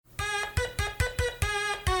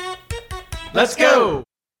Let's go!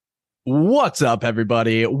 What's up,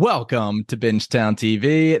 everybody? Welcome to Bingetown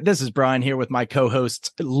TV. This is Brian here with my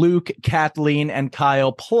co-hosts Luke, Kathleen, and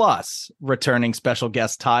Kyle, plus returning special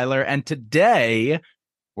guest Tyler. And today,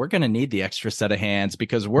 we're going to need the extra set of hands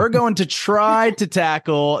because we're going to try to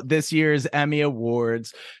tackle this year's Emmy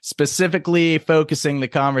Awards, specifically focusing the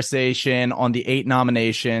conversation on the 8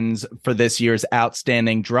 nominations for this year's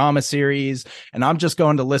Outstanding Drama Series. And I'm just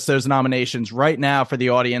going to list those nominations right now for the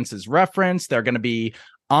audience's reference. They're going to be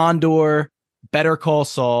Andor, Better Call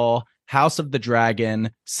Saul, House of the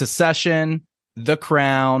Dragon, Succession, The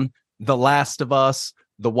Crown, The Last of Us,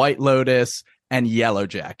 The White Lotus, and Yellow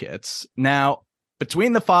Jackets. Now,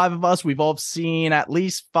 between the 5 of us, we've all seen at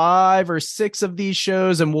least 5 or 6 of these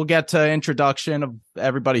shows, and we'll get to introduction of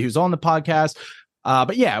everybody who's on the podcast.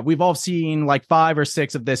 But yeah, we've all seen like 5 or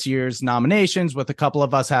 6 of this year's nominations, with a couple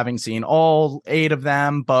of us having seen all 8 of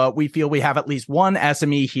them. But we feel we have at least one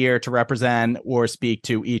SME here to represent or speak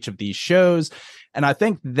to each of these shows. And I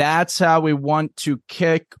think that's how we want to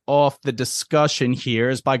kick off the discussion here,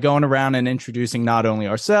 is by going around and introducing not only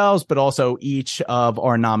ourselves, but also each of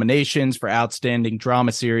our nominations for Outstanding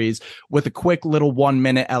Drama Series with a quick little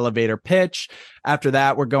 1-minute elevator pitch. After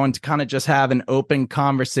that, we're going to kind of just have an open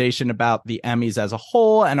conversation about the Emmys as a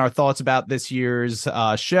whole and our thoughts about this year's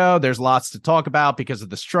show. There's lots to talk about because of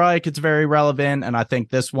the strike. It's very relevant. And I think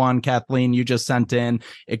this one, Kathleen, you just sent in,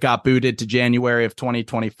 it got booted to January of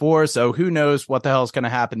 2024. So who knows what the hell is going to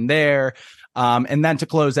happen there. And then to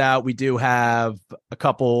close out, we do have a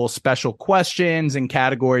couple special questions and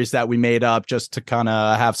categories that we made up just to kind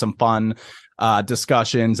of have some fun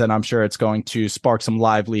discussions, and I'm sure it's going to spark some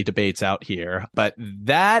lively debates out here. But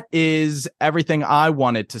that is everything I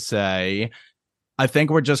wanted to say. I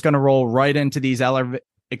think we're just going to roll right into these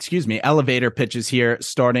elevator pitches here,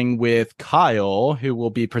 starting with Kyle, who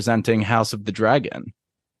will be presenting House of the Dragon.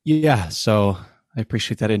 Yeah, so I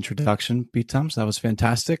appreciate that introduction, B-Tums. That was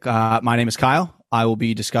fantastic. My name is Kyle. I will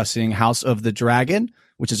be discussing House of the Dragon,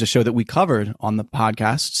 which is a show that we covered on the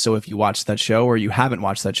podcast. So if you watched that show or you haven't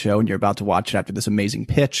watched that show and you're about to watch it after this amazing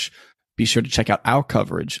pitch, be sure to check out our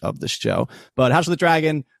coverage of the show. But House of the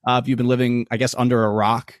Dragon, if you've been living, I guess, under a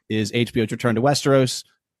rock, is HBO's return to Westeros.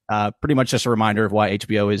 Pretty much just a reminder of why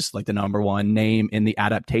HBO is like the #1 name in the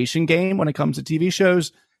adaptation game when it comes to TV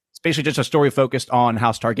shows. It's basically just a story focused on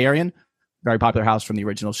House Targaryen, very popular house from the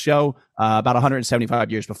original show, about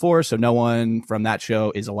 175 years before. So no one from that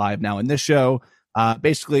show is alive now in this show.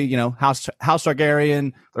 Basically, you know, House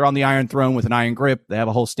Targaryen, they're on the Iron Throne with an iron grip. They have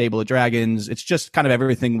a whole stable of dragons. It's just kind of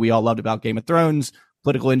everything we all loved about Game of Thrones.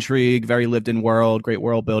 Political intrigue, very lived-in world, great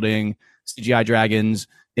world building, CGI dragons,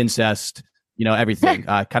 incest, you know, everything.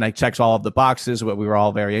 Kind of checks all of the boxes, what we were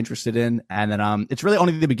all very interested in. And then it's really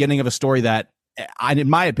only the beginning of a story that, in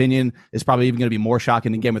my opinion, is probably even going to be more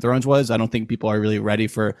shocking than Game of Thrones was. I don't think people are really ready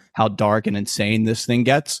for how dark and insane this thing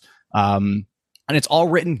gets. And it's all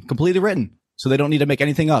completely written. So they don't need to make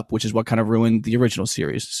anything up, which is what kind of ruined the original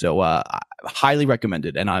series. So highly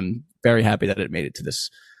recommended. And I'm very happy that it made it to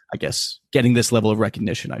this, I guess, getting this level of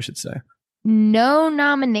recognition, I should say. No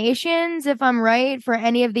nominations, if I'm right, for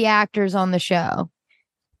any of the actors on the show.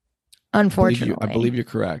 Unfortunately. I believe you're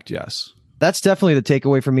correct. Yes. That's definitely the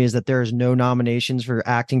takeaway for me, is that there is no nominations for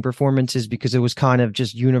acting performances, because it was kind of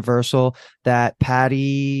just universal that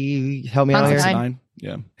Patty, help me out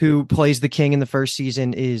here, who plays the king in the first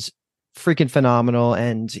season, is freaking phenomenal,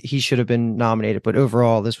 and he should have been nominated. But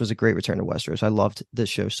overall, this was a great return to Westeros. I loved this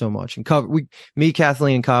show so much, and me,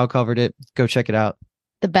 Kathleen, and Kyle covered it. Go check it out.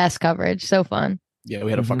 The best coverage, so fun. Yeah,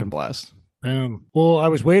 we had a fucking blast. Well, I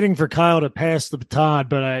was waiting for Kyle to pass the baton,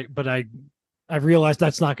 but I realized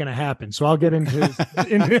that's not going to happen. So I'll get into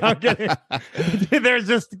there's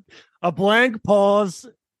just a blank pause.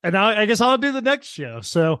 And I guess I'll do the next show.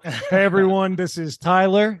 So, hey, everyone, this is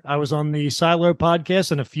Tyler. I was on the Silo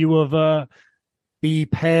podcast and a few of the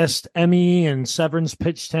past Emmy and Severance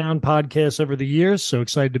Pitchtown podcasts over the years. So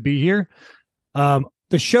excited to be here.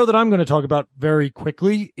 The show that I'm going to talk about very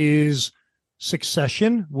quickly is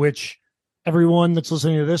Succession, which everyone that's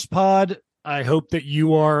listening to this pod, I hope that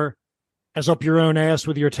you are as up your own ass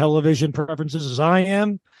with your television preferences as I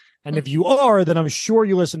am. And if you are, then I'm sure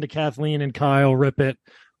you listen to Kathleen and Kyle rip it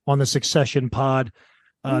on the Succession pod.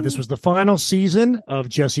 This was the final season of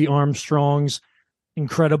Jesse Armstrong's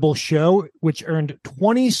incredible show, which earned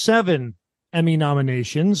 27 Emmy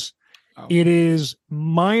nominations. Oh. It is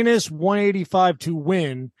minus 185 to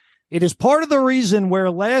win. It is part of the reason where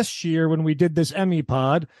last year when we did this Emmy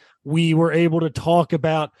pod, we were able to talk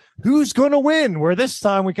about who's going to win, where this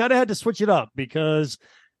time we kind of had to switch it up because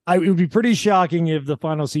it would be pretty shocking if the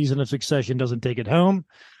final season of Succession doesn't take it home.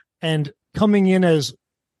 And coming in as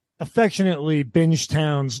affectionately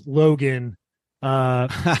Bingetown's Logan,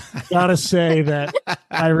 gotta say that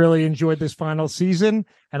I really enjoyed this final season,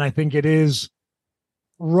 and I think it is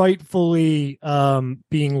rightfully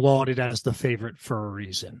being lauded as the favorite for a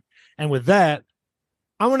reason. And with that,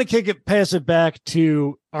 I want to pass it back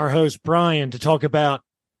to our host Brian to talk about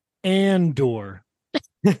Andor.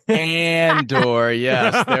 Andor,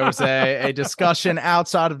 yes. There was a discussion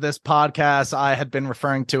outside of this podcast. I had been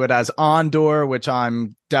referring to it as Andor, which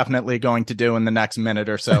I'm definitely going to do in the next minute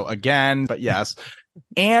or so again. But yes,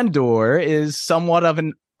 Andor is somewhat of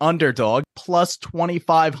an underdog, plus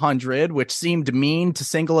 2,500, which seemed mean to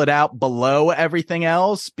single it out below everything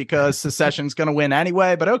else because Secession's going to win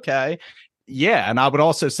anyway. But okay. Yeah. And I would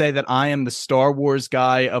also say that I am the Star Wars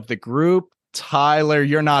guy of the group. Tyler,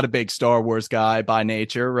 you're not a big Star Wars guy by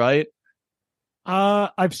nature, right?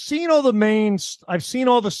 I've seen all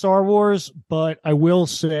the Star Wars, but I will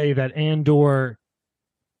say that Andor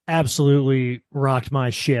absolutely rocked my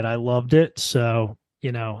shit. I loved it. So,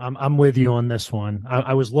 I'm with you on this one.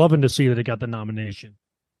 I was loving to see that it got the nomination.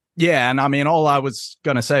 Yeah, and I mean, all I was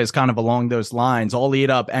going to say is kind of along those lines. I'll eat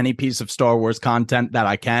up any piece of Star Wars content that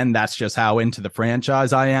I can. That's just how into the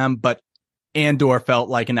franchise I am. But Andor felt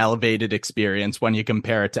like an elevated experience when you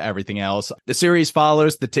compare it to everything else. The series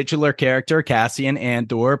follows the titular character, Cassian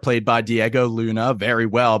Andor, played by Diego Luna, very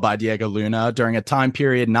well by Diego Luna, during a time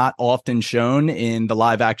period not often shown in the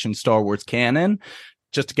live-action Star Wars canon.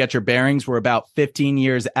 Just to get your bearings, we're about 15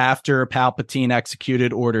 years after Palpatine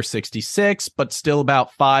executed Order 66, but still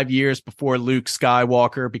about 5 years before Luke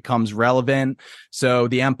Skywalker becomes relevant. So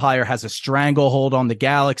the Empire has a stranglehold on the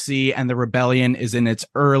galaxy, and the rebellion is in its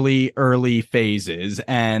early phases.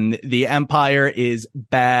 And the Empire is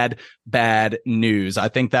bad news. I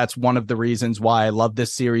think that's one of the reasons why I love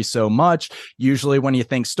this series so much. Usually when you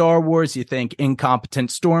think Star Wars, you think incompetent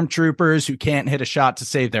stormtroopers who can't hit a shot to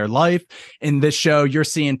save their life. In this show, you're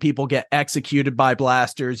seeing people get executed by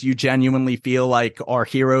blasters. You genuinely feel like our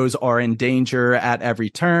heroes are in danger at every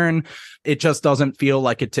turn. It just doesn't feel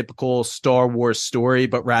like a typical Star Wars story,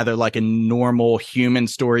 but rather like a normal human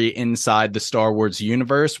story inside the Star Wars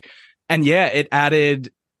universe. And yeah, it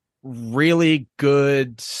added really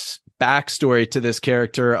good backstory to this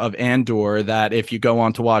character of Andor that if you go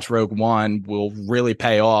on to watch Rogue One will really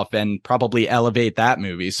pay off and probably elevate that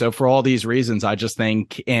movie. So for all these reasons, I just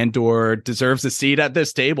think Andor deserves a seat at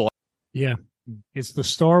this table. Yeah. It's the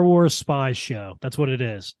Star Wars spy show. That's what it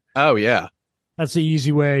is. Oh yeah. That's the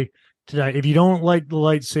easy way to die. If you don't like the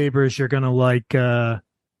lightsabers, you're going to like the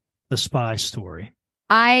spy story.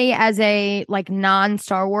 I, as a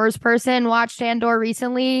non-Star Wars person, watched Andor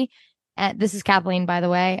recently. This is Kathleen, by the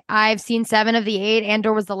way. I've seen 7 of the 8.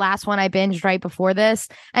 Andor was the last one I binged right before this,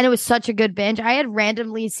 and it was such a good binge. I had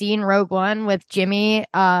randomly seen Rogue One with Jimmy,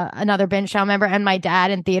 another binge channel member, and my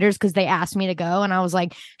dad in theaters because they asked me to go, and I was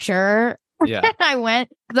like, sure. Yeah. I went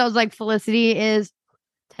because I was like, Felicity is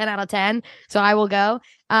 10 out of 10, so I will go.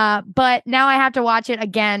 But now I have to watch it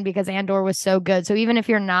again because Andor was so good. So even if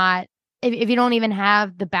you're not, if you don't even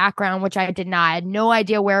have the background, which I did not, I had no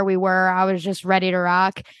idea where we were. I was just ready to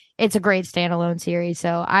rock. It's a great standalone series.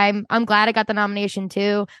 So I'm glad it got the nomination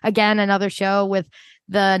too. Again, another show with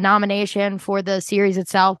the nomination for the series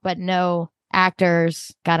itself, but no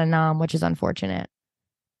actors got a nom, which is unfortunate.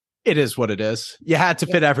 It is what it is. You had to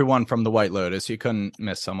fit everyone from the White Lotus. You couldn't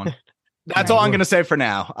miss someone. That's Right, all I'm going to say for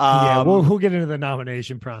now. Yeah, we'll get into the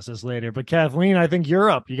nomination process later. But Kathleen, I think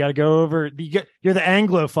you're up. You got to go over. You're the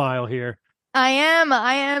Anglophile here. I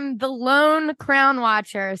am the lone Crown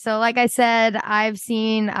watcher. So like I said, I've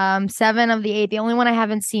seen 7 of the 8. The only one I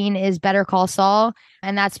haven't seen is Better Call Saul.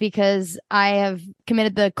 And that's because I have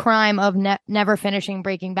committed the crime of never finishing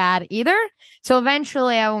Breaking Bad either. So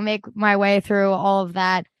eventually I will make my way through all of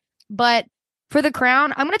that. But for The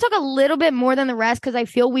Crown, I'm going to talk a little bit more than the rest because I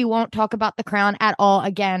feel we won't talk about The Crown at all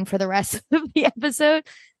again for the rest of the episode.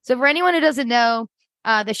 So for anyone who doesn't know,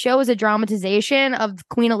 the show is a dramatization of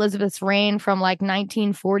Queen Elizabeth's reign from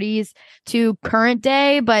 1940s to current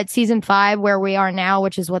day. But season 5, where we are now,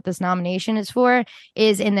 which is what this nomination is for,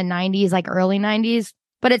 is in the 90s, early 90s.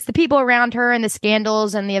 But it's the people around her and the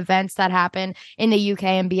scandals and the events that happen in the UK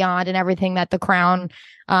and beyond and everything that the crown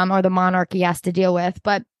or the monarchy has to deal with.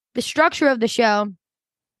 But the structure of the show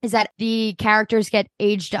is that the characters get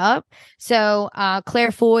aged up. So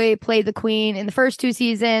Claire Foy played the queen in the first 2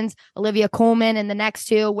 seasons, Olivia Colman in the next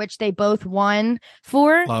 2, which they both won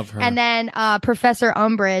for. Love her. And then Professor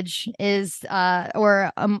Umbridge is,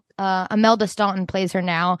 Imelda Staunton plays her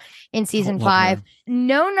now in season 5.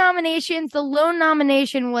 no nominations. The lone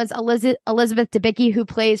nomination was Elizabeth Debicki, who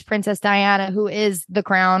plays Princess Diana, who is the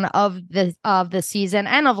crown of the season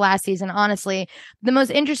and of last season. Honestly, the most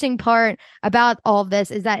interesting part about all of this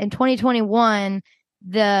is that in 2021,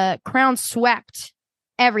 the crown swept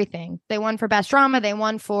everything. They won for best drama. They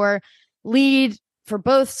won for lead for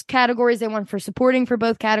both categories. They won for supporting for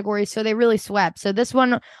both categories. So they really swept. So this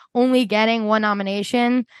one only getting one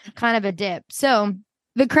nomination, kind of a dip. So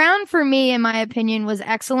The Crown, for me, in my opinion, was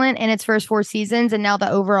excellent in its first 4 seasons. And now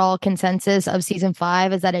the overall consensus of season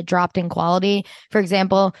 5 is that it dropped in quality. For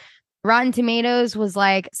example, Rotten Tomatoes was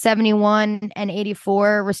like 71 and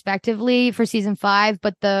 84 respectively for season 5,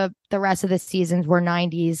 but the rest of the seasons were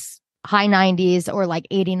 90s, high 90s, or like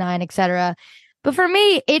 89, etc. But for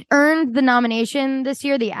me, it earned the nomination this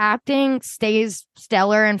year. The acting stays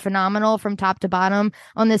stellar and phenomenal from top to bottom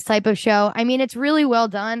on this type of show. I mean, it's really well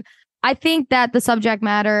done. I think that the subject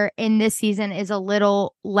matter in this season is a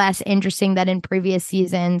little less interesting than in previous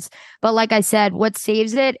seasons. But like I said, what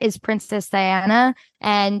saves it is Princess Diana.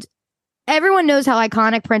 And everyone knows how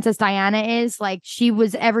iconic Princess Diana is. Like, she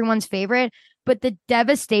was everyone's favorite. But the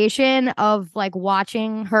devastation of like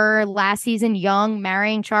watching her last season young,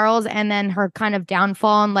 marrying Charles, and then her kind of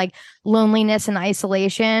downfall and like loneliness and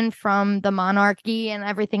isolation from the monarchy and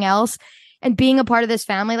everything else, and being a part of this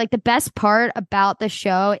family, like the best part about the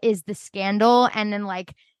show is the scandal. And then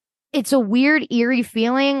like, it's a weird, eerie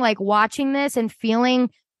feeling, like watching this and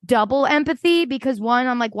feeling double empathy, because one,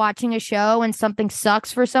 I'm like watching a show and something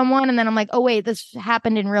sucks for someone. And then I'm like, oh wait, this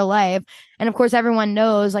happened in real life. And of course, everyone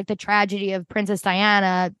knows like the tragedy of Princess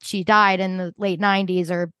Diana. She died in the late 90s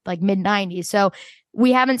or like mid 90s. So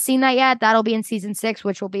we haven't seen that yet. That'll be in season 6,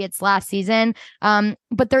 which will be its last season.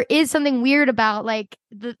 But there is something weird about like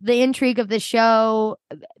the intrigue of the show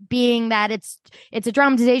being that it's a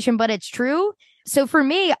dramatization, but it's true. So for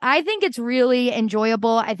me, I think it's really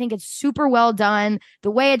enjoyable. I think it's super well done. The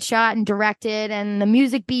way it's shot and directed and the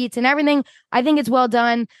music beats and everything, I think it's well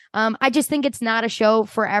done. I just think it's not a show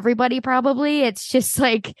for everybody, probably. It's just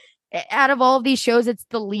like, out of all of these shows, it's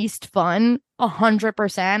the least fun,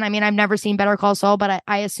 100%. I mean, I've never seen Better Call Saul, but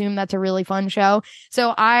I assume that's a really fun show.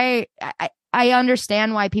 So I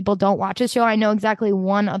understand why people don't watch this show. I know exactly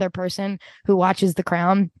one other person who watches The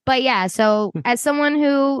Crown. But yeah, so as someone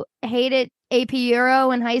who hated AP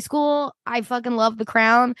Euro in high school, I fucking love The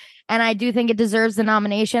Crown, and I do think it deserves the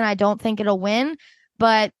nomination. I don't think it'll win,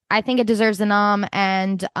 but I think it deserves the nom,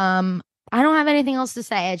 and I don't have anything else to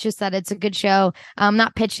say. It's just that it's a good show. I'm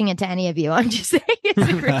not pitching it to any of you. I'm just saying it's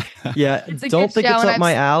a great yeah, don't think it's up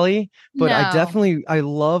my alley, but no. I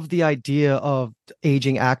love the idea of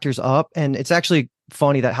aging actors up, and it's actually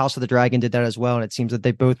funny that House of the Dragon did that as well, and it seems that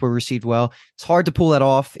they both were received well. It's hard to pull that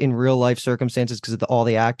off in real life circumstances because of all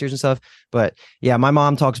the actors and stuff, but yeah, my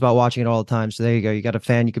mom talks about watching it all the time, so there you go. You got a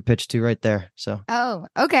fan you could pitch to right there. So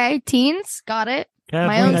okay, teens, got it.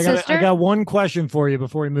 Kathleen, I got one question for you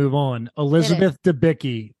before we move on. Elizabeth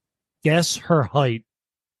Debicki, guess her height.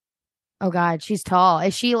 Oh God, she's tall.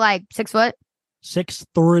 Is she like 6 foot?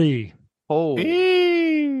 6'3". Oh,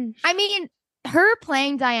 I mean, her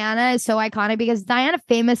playing Diana is so iconic because Diana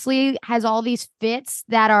famously has all these fits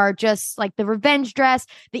that are just like the revenge dress,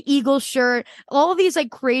 the eagle shirt, all of these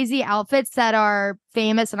like crazy outfits that are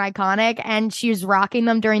famous and iconic, and she's rocking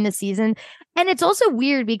them during the season. And it's also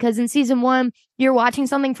weird because in season 1, you're watching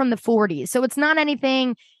something from the 40s. So it's not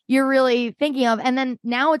anything you're really thinking of. And then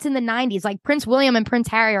now it's in the 90s. Like Prince William and Prince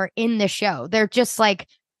Harry are in the show. They're just like,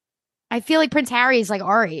 I feel like Prince Harry is like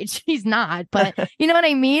our age. He's not, but you know what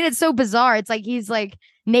I mean? It's so bizarre. It's like he's like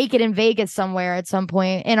naked in Vegas somewhere at some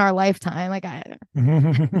point in our lifetime. Like,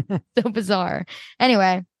 so bizarre.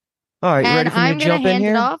 Anyway. All right. You ready for me to jump in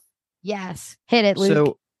here? It off. Yes. Hit it, Luke.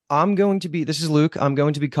 So this is Luke. I'm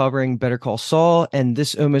going to be covering Better Call Saul, and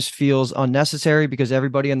this almost feels unnecessary because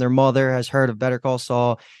everybody and their mother has heard of Better Call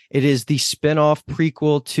Saul. It is the spin-off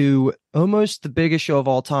prequel to almost the biggest show of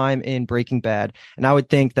all time in Breaking Bad. And I would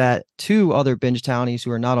think that 2 other binge townies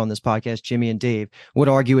who are not on this podcast, Jimmy and Dave, would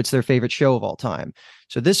argue it's their favorite show of all time.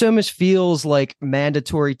 So this almost feels like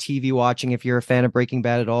mandatory TV watching if you're a fan of Breaking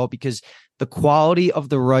Bad at all, because the quality of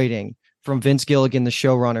the writing from Vince Gilligan, the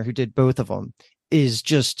showrunner who did both of them, is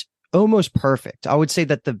just almost perfect. I would say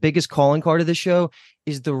that the biggest calling card of the show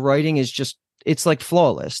is the writing is just, it's like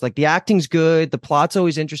flawless. Like the acting's good, the plot's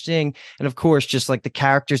always interesting, and of course, just like the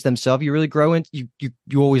characters themselves, you really grow into.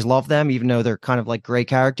 You always love them, even though they're kind of like gray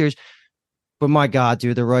characters. But my God,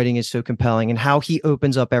 dude, the writing is so compelling, and how he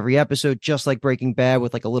opens up every episode, just like Breaking Bad,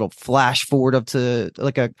 with like a little flash forward up to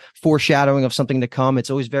like a foreshadowing of something to come.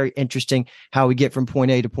 It's always very interesting how we get from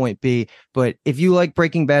point A to point B. But if you like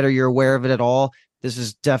Breaking Bad or you're aware of it at all, this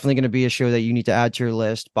is definitely going to be a show that you need to add to your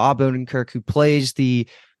list. Bob Odenkirk, who plays the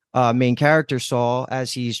main character Saul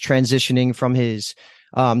as he's transitioning from his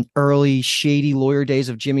early shady lawyer days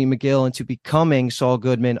of Jimmy McGill into becoming Saul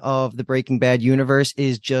Goodman of the Breaking Bad universe,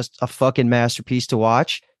 is just a fucking masterpiece to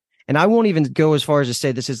watch. And I won't even go as far as to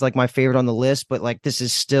say this is like my favorite on the list, but like this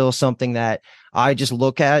is still something that I just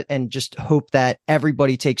look at and just hope that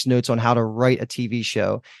everybody takes notes on how to write a TV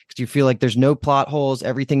show, because you feel like there's no plot holes.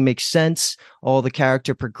 Everything makes sense. All the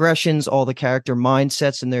character progressions, all the character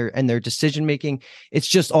mindsets and their decision making. It's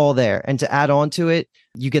just all there. And to add on to it,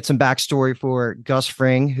 you get some backstory for Gus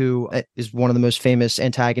Fring, who is one of the most famous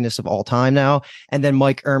antagonists of all time now. And then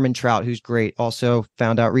Mike Ehrmantraut, who's great. Also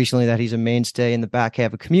found out recently that he's a mainstay in the back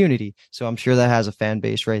half of Community. So I'm sure that has a fan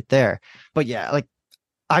base right there. But yeah, like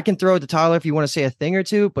I can throw it to Tyler if you want to say a thing or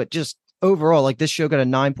two, but just overall, like this show got a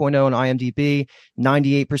 9.0 on IMDb,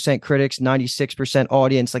 98% critics, 96%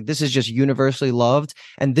 audience. Like this is just universally loved.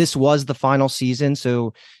 And this was the final season.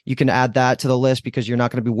 So you can add that to the list because you're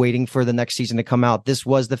not going to be waiting for the next season to come out. This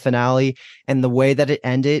was the finale. And the way that it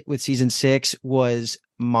ended with season 6 was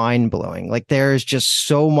mind blowing. Like there's just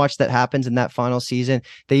so much that happens in that final season.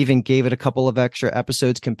 They even gave it a couple of extra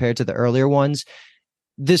episodes compared to the earlier ones.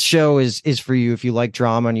 This show is for you if you like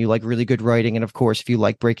drama and you like really good writing. And of course, if you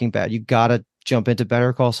like Breaking Bad, you got to jump into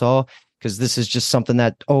Better Call Saul, because this is just something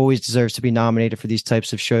that always deserves to be nominated for these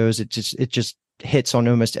types of shows. It just hits on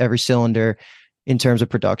almost every cylinder in terms of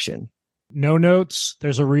production. No notes.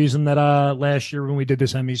 There's a reason that last year when we did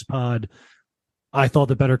this Emmys pod, I thought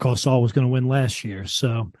that Better Call Saul was going to win last year.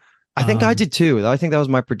 So I think I did too. I think that was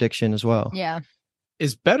my prediction as well. Yeah.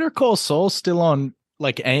 Is Better Call Saul still on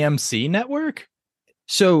like AMC network?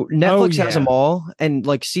 So Netflix has them all, and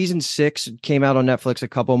like season 6 came out on Netflix a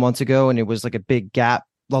couple of months ago, and it was like a big gap,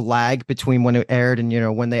 a lag between when it aired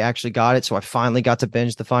and when they actually got it. So I finally got to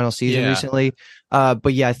binge the final season recently.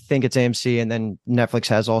 But yeah, I think it's AMC, and then Netflix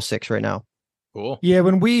has all 6 right now. Cool. Yeah,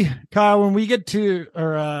 when we get to,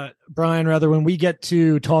 or Brian, rather, when we get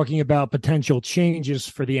to talking about potential changes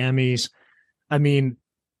for the Emmys, I mean,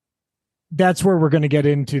 that's where we're going to get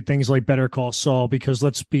into things like Better Call Saul, because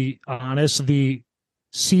let's be honest, the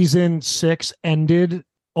season 6 ended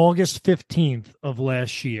August 15th of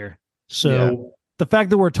last year. So the fact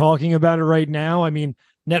that we're talking about it right now, I mean,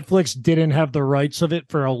 Netflix didn't have the rights of it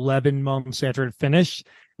for 11 months after it finished.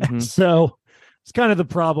 Mm-hmm. So it's kind of the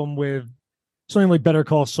problem with something like Better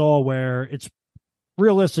Call Saul, where it's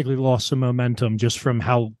realistically lost some momentum just from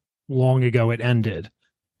how long ago it ended.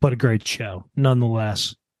 But a great show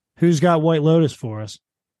nonetheless. Who's got White Lotus for us?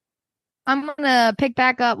 I'm going to pick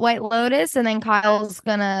back up White Lotus, and then Kyle's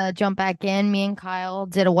going to jump back in. Me and Kyle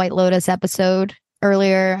did a White Lotus episode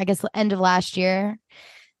earlier, I guess, end of last year,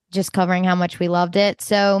 just covering how much we loved it.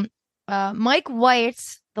 So Mike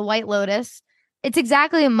White's The White Lotus, it's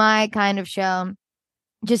exactly my kind of show.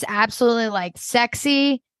 Just absolutely like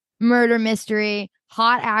sexy murder mystery,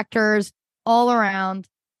 hot actors all around.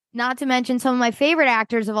 Not to mention some of my favorite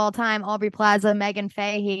actors of all time, Aubrey Plaza, Megan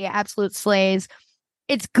Fahey, absolute slays.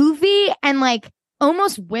 It's goofy and like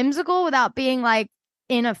almost whimsical without being like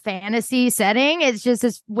in a fantasy setting. It's just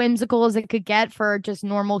as whimsical as it could get for just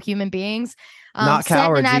normal human beings. Not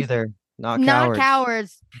cowards either. Not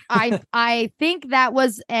cowards. I think that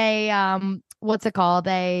was a what's it called?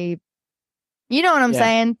 You know what I'm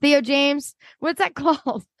saying? Theo James. What's that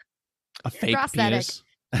called? A fake penis.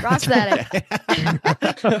 Prosthetic.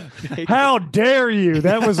 How dare you?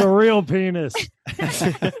 That was a real penis.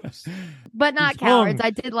 But not cowards.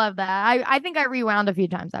 I did love that. I think I rewound a few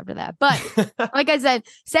times after that. But like I said,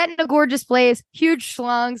 set in a gorgeous place, huge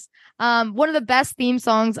schlongs. One of the best theme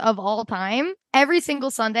songs of all time. Every single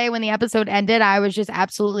Sunday when the episode ended, I was just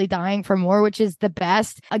absolutely dying for more, which is the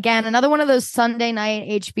best. Again, another one of those Sunday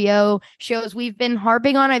night HBO shows we've been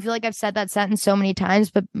harping on. I feel like I've said that sentence so many times,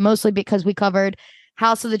 but mostly because we covered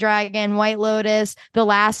House of the Dragon, White Lotus, The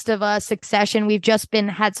Last of Us, Succession. We've just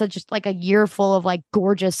had such like a year full of like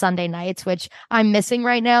gorgeous Sunday nights, which I'm missing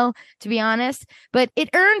right now, to be honest. But it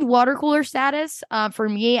earned water cooler status for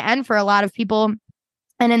me and for a lot of people.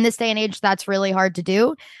 And in this day and age, that's really hard to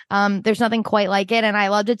do. There's nothing quite like it. And I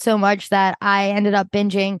loved it so much that I ended up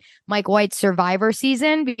binging Mike White's Survivor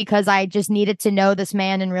season because I just needed to know this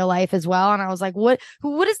man in real life as well. And I was like, what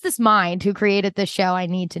is this mind who created this show? I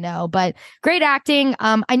need to know. But great acting.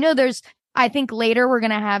 I know I think later we're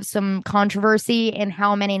going to have some controversy in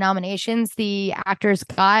how many nominations the actors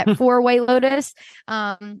got for White Lotus.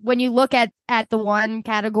 When you look at the one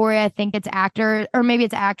category, I think it's actor, or maybe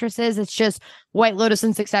it's actresses. It's just White Lotus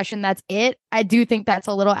and Succession. That's it. I do think that's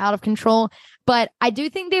a little out of control, but I do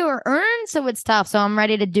think they were earned. So it's tough. So I'm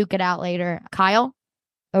ready to duke it out later. Kyle,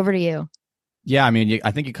 over to you. Yeah, I mean,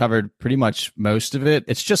 I think you covered pretty much most of it.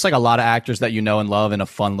 It's just like a lot of actors that you know and love in a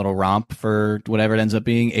fun little romp for whatever it ends up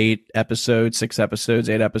being. 8 episodes, 6 episodes,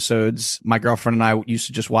 8 episodes. My girlfriend and I used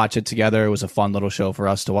to just watch it together. It was a fun little show for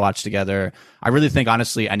us to watch together. I really think,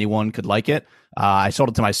 honestly, anyone could like it. I sold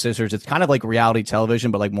it to my sisters. It's kind of like reality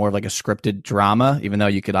television, but like more of like a scripted drama, even though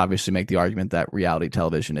you could obviously make the argument that reality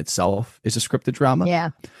television itself is a scripted drama.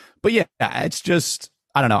 Yeah. But yeah, it's just...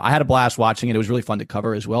 I don't know. I had a blast watching it. It was really fun to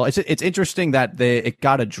cover as well. It's interesting that it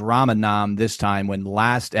got a drama nom this time when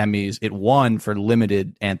last Emmys it won for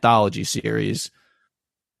limited anthology series,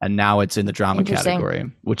 and now it's in the drama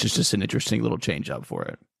category, which is just an interesting little change up for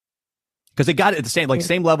it. Because it got the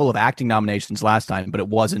same level of acting nominations last time, but it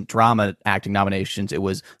wasn't drama acting nominations. It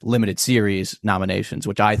was limited series nominations,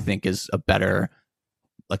 which I think is a better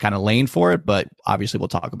kind of lane for it. But obviously, we'll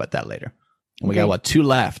talk about that later. And we got 2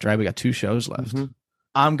 left, right? We got 2 shows left. Mm-hmm.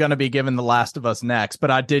 I'm going to be giving The Last of Us next,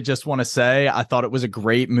 but I did just want to say I thought it was a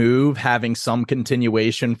great move having some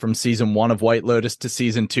continuation from season 1 of White Lotus to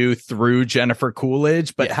season 2 through Jennifer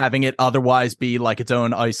Coolidge, but having it otherwise be like its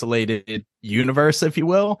own isolated universe, if you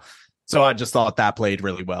will. So I just thought that played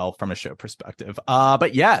really well from a show perspective.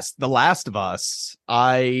 But yes, The Last of Us.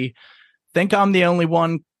 I think I'm the only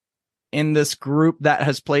one in this group that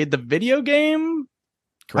has played the video game.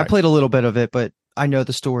 Correct. I played a little bit of it, but I know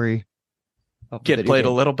the story. Kid played a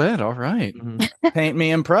little bit. All right. Mm-hmm. Paint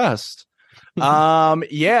me impressed.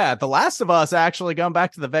 The Last of Us actually going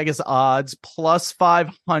back to the Vegas odds plus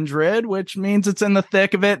 500, which means it's in the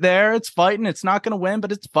thick of it there. It's fighting. It's not going to win,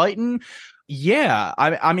 but it's fighting. Yeah.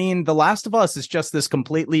 I mean, The Last of Us is just this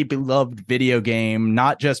completely beloved video game,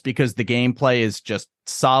 not just because the gameplay is just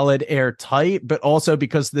solid, airtight, but also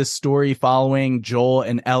because this story following Joel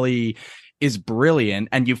and Ellie is brilliant.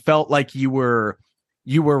 And you felt like you were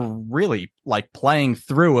really like playing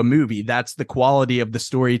through a movie. That's the quality of the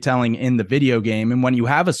storytelling in the video game. And when you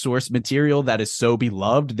have a source material that is so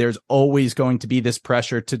beloved, there's always going to be this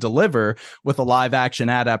pressure to deliver with a live action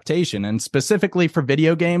adaptation. And specifically for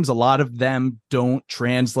video games, a lot of them don't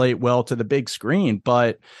translate well to the big screen,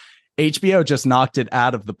 but HBO just knocked it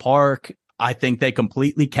out of the park. I think they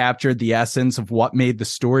completely captured the essence of what made the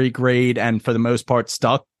story great and for the most part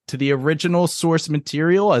stuck to the original source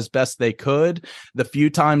material as best they could. The few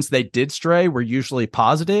times they did stray were usually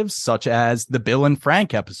positives, such as the Bill and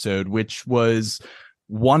Frank episode, which was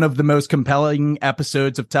one of the most compelling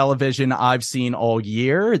episodes of television I've seen all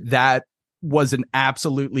year. That was an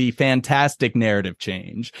absolutely fantastic narrative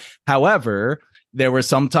change. However, there were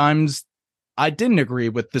sometimes I didn't agree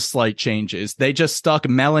with the slight changes. They just stuck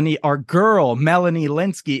our girl, Melanie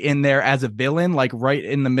Linsky, in there as a villain, like right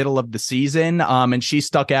in the middle of the season. And she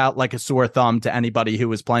stuck out like a sore thumb to anybody who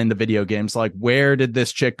was playing the video games. Like, where did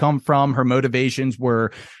this chick come from? Her motivations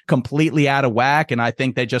were completely out of whack. And I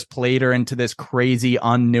think they just played her into this crazy,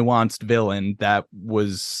 unnuanced villain that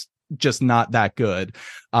was just not that good.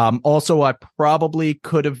 Also, I probably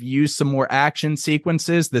could have used some more action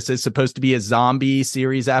sequences. This is supposed to be a zombie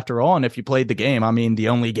series after all. And if you played the game, I mean, the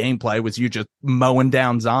only gameplay was you just mowing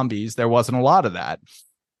down zombies. There wasn't a lot of that.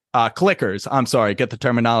 Clickers. I'm sorry, get the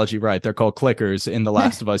terminology right. They're called clickers in the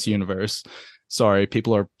Last of Us universe. Sorry,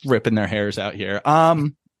 people are ripping their hairs out here.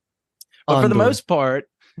 But for the most part,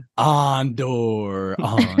 Andor,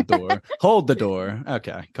 hold the door.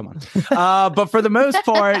 Okay, come on. But for the most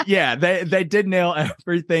part, yeah, they did nail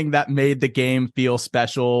everything that made the game feel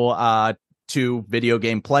special to video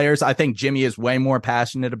game players. I think Jimmy is way more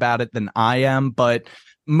passionate about it than I am, but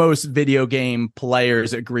most video game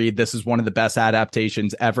players agreed this is one of the best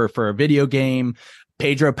adaptations ever for a video game.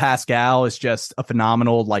 Pedro Pascal is just a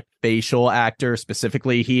phenomenal facial actor.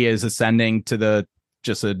 Specifically, he is ascending to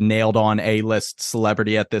just a nailed on A-list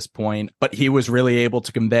celebrity at this point, but he was really able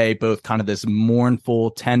to convey both kind of this mournful,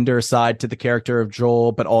 tender side to the character of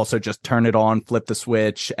Joel, but also just turn it on, flip the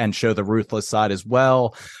switch, and show the ruthless side as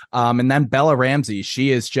well. And then Bella Ramsey, she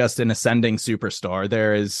is just an ascending superstar.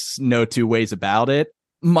 There is no two ways about it.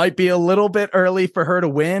 Might be a little bit early for her to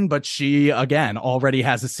win, but she, again, already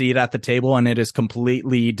has a seat at the table, and it is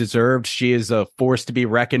completely deserved. She is a force to be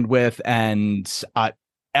reckoned with, and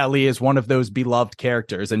Ellie is one of those beloved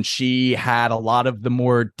characters, and she had a lot of the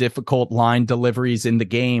more difficult line deliveries in the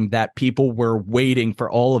game that people were waiting for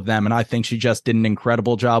all of them. And I think she just did an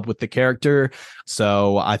incredible job with the character.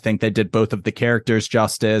 So I think they did both of the characters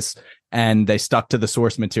justice, and they stuck to the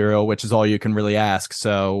source material, which is all you can really ask.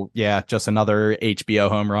 So yeah, just another HBO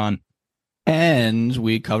home run. And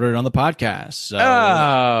we covered it on the podcast.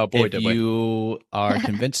 So if you are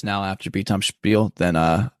convinced now after B-Tom Spiel,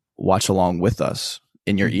 then watch along with us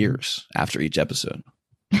in your ears after each episode.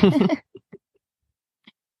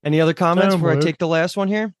 Any other comments before I take the last one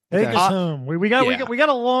here? Take Okay. us home. We got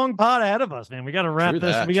a long pod ahead of us, man. We got to wrap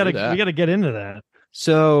this. We got to get into that.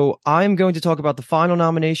 So I'm going to talk about the final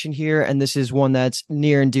nomination here, and this is one that's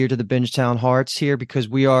near and dear to the Bingetown hearts here because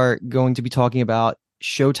we are going to be talking about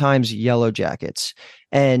Showtime's Yellow Jackets.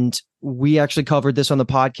 And we actually covered this on the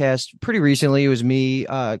podcast pretty recently. It was me,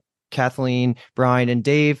 Kathleen, Brian, and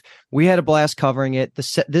Dave. We had a blast covering it.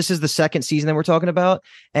 This is the second season that we're talking about.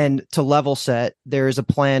 And to level set, there is a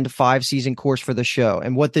planned 5-season course for the show.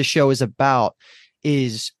 And what this show is about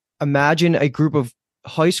is imagine a group of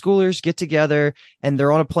high schoolers get together and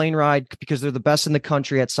they're on a plane ride because they're the best in the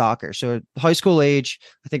country at soccer. So high school age,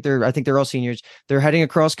 I think they're all seniors. They're heading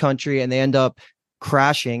across country and they end up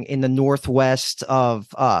crashing in the northwest of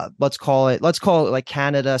let's call it like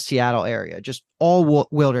Canada, Seattle area, just all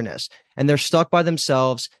wilderness. And they're stuck by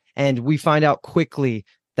themselves. And we find out quickly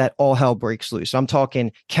that all hell breaks loose. I'm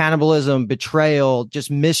talking cannibalism, betrayal, just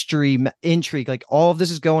mystery, intrigue, like all of this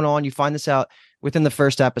is going on. You find this out within the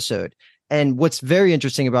first episode. And what's very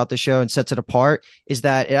interesting about the show and sets it apart is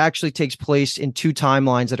that it actually takes place in 2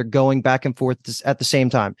 timelines that are going back and forth at the same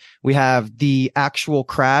time. We have the actual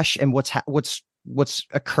crash and what's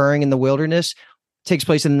occurring in the wilderness takes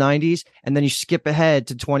place in the 90s. And then you skip ahead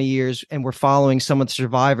to 20 years and we're following some of the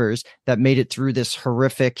survivors that made it through this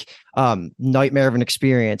horrific nightmare of an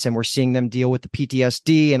experience. And we're seeing them deal with the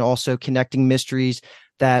PTSD and also connecting mysteries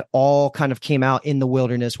that all kind of came out in the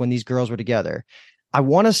wilderness when these girls were together. I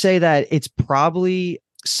want to say that it's probably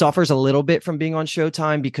suffers a little bit from being on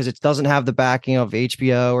Showtime because it doesn't have the backing of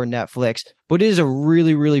HBO or Netflix, but it is a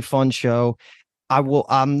really, really fun show.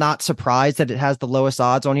 I'm not surprised that it has the lowest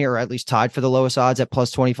odds on here, or at least tied for the lowest odds at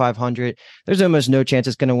plus 2,500. There's almost no chance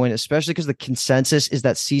it's going to win, especially because the consensus is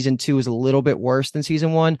that season 2 is a little bit worse than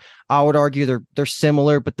season 1. I would argue they're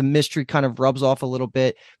similar, but the mystery kind of rubs off a little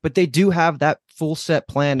bit. But they do have that full set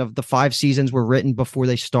plan of the 5 seasons were written before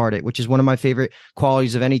they started, which is one of my favorite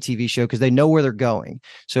qualities of any TV show because they know where they're going.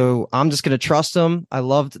 So I'm just going to trust them. I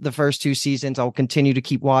loved the first 2 seasons. I'll continue to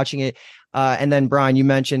keep watching it. And then, Brian, you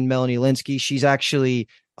mentioned Melanie Linsky. She's actually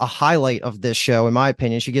a highlight of this show, in my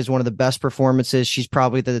opinion. She gives one of the best performances. She's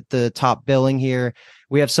probably the top billing here.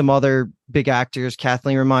 We have some other big actors.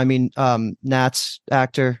 Kathleen, remind me, Nat's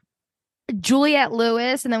actor. Juliette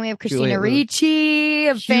Lewis, and then we have Christina Ricci,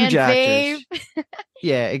 a fan fave.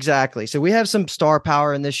 Yeah, exactly. So we have some star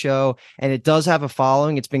power in this show, and it does have a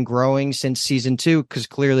following. It's been growing since season 2 because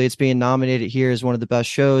clearly it's being nominated here as one of the best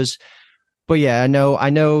shows. But yeah, I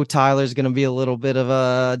know Tyler's going to be a little bit of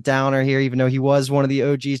a downer here, even though he was one of the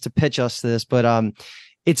OGs to pitch us this. But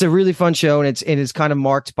it's a really fun show, and it's kind of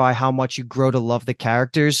marked by how much you grow to love the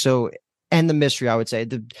characters. So, and the mystery, I would say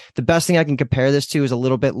the best thing I can compare this to is a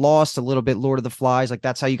little bit Lost, a little bit Lord of the Flies. Like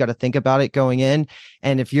that's how you got to think about it going in.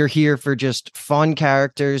 And if you're here for just fun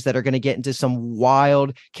characters that are going to get into some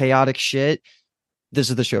wild, chaotic shit, this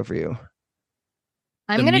is the show for you.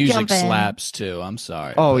 I'm going to jump in. Music slaps too. I'm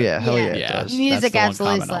sorry. Oh yeah, hell yeah, it does. Music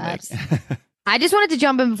absolutely slaps. I just wanted to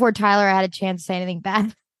jump in before Tyler had a chance to say anything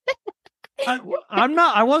bad. I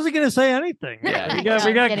wasn't going to say anything. Yeah,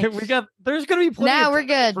 we got. There's going to be plenty. No, we're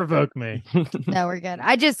good. Provoke me. No, we're good.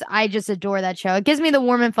 I just adore that show. It gives me the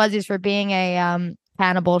warm and fuzzies for being a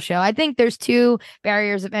cannibal show. I think there's 2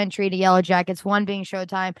 barriers of entry to Yellow Jackets. 1 being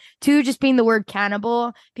Showtime. 2 just being the word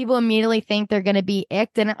cannibal. People immediately think they're going to be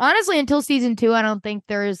icked. And honestly, until season 2, I don't think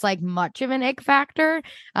there's like much of an ick factor.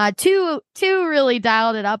 2 really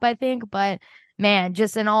dialed it up, I think. But man,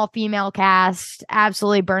 just an all-female cast,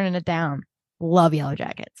 absolutely burning it down. Love Yellow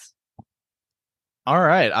Jackets. All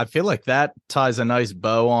right. I feel like that ties a nice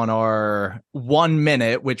bow on our 1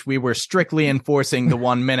 minute, which we were strictly enforcing the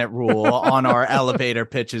 1 minute rule on our elevator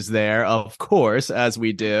pitches there, of course, as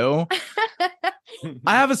we do.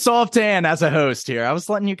 I have a soft hand as a host here. I was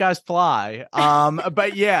letting you guys fly.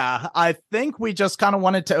 But yeah, I think we just kind of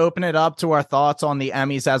wanted to open it up to our thoughts on the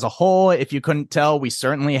Emmys as a whole. If you couldn't tell, we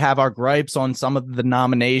certainly have our gripes on some of the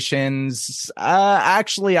nominations.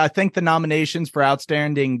 Actually, I think the nominations for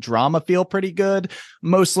Outstanding Drama feel pretty good,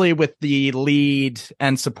 mostly with the lead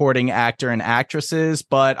and supporting actor and actresses.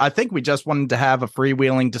 But I think we just wanted to have a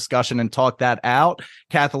freewheeling discussion and talk that out.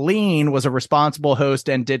 Kathleen was a responsible host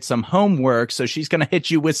and did some homework, so she's going to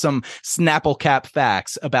hit you with some Snapple cap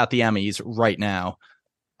facts about the Emmys right now.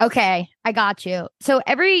 Okay, I got you. So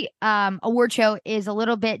every award show is a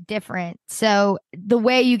little bit different. So the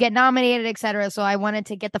way you get nominated, etc. So I wanted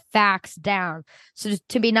to get the facts down. So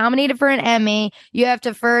to be nominated for an Emmy, you have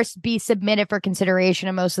to first be submitted for consideration.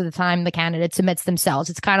 And most of the time, the candidate submits themselves.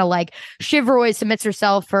 It's kind of like Shiv Roy submits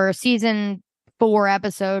herself for season 4,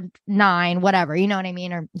 episode 9, whatever, you know what I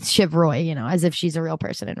mean? Or Shiv Roy, as if she's a real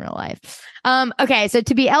person in real life. Okay, so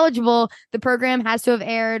to be eligible, the program has to have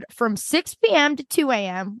aired from 6 p.m. to 2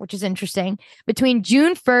 a.m., which is interesting, between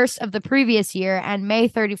June 1st of the previous year and May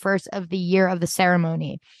 31st of the year of the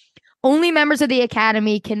ceremony. Only members of the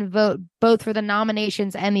Academy can vote both for the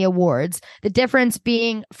nominations and the awards. The difference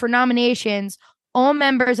being, for nominations, all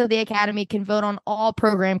members of the Academy can vote on all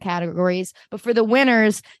program categories, but for the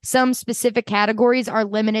winners, some specific categories are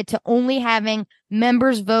limited to only having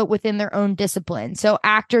members vote within their own discipline. So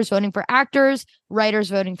actors voting for actors, writers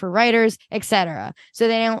voting for writers, etc. So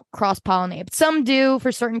they don't cross-pollinate. Some do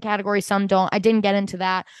for certain categories, some don't. I didn't get into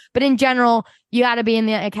that. But in general, you got to be in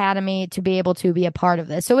the Academy to be able to be a part of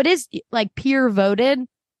this. So it is like peer voted.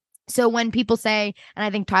 So when people say, and I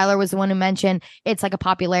think Tyler was the one who mentioned, it's like a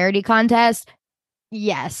popularity contest.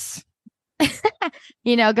 Yes. Because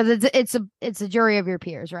it's a jury of your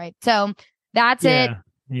peers, right? So that's it.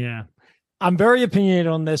 Yeah. I'm very opinionated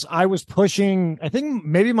on this. I was pushing, I think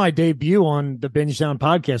maybe my debut on the Binge Down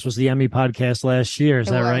podcast was the Emmy podcast last year. Is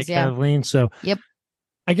that right, yeah. Kathleen? So yep.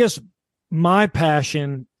 I guess my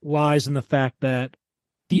passion lies in the fact that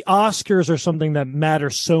the Oscars are something that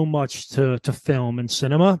matters so much to film and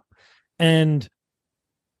cinema. And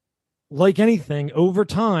like anything, over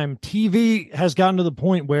time, TV has gotten to the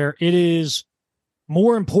point where it is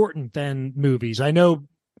more important than movies. I know,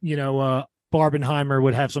 Barbenheimer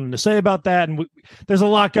would have something to say about that, and there's a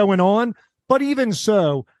lot going on. But even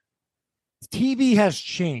so, TV has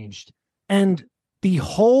changed, and the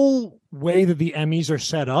whole way that the Emmys are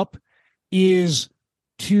set up is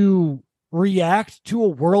to react to a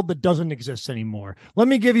world that doesn't exist anymore. Let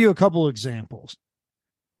me give you a couple examples.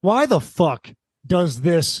 Why the fuck does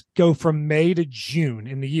this go from May to June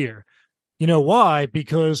in the year? You know why?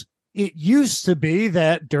 Because it used to be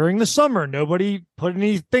that during the summer, nobody put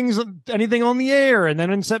anything on the air. And then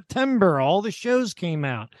in September, all the shows came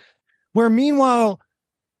out. Where meanwhile,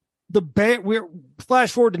 we're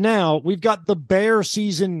flash forward to now, we've got The Bear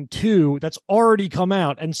season 2 that's already come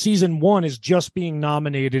out, and season 1 is just being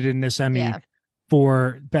nominated in this Emmy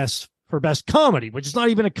for best comedy, which is not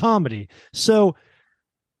even a comedy. So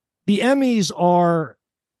the Emmys are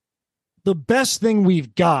the best thing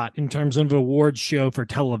we've got in terms of an awards show for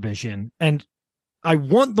television. And I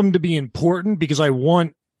want them to be important because I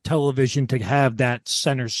want television to have that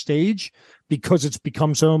center stage because it's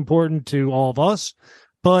become so important to all of us.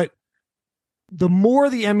 But the more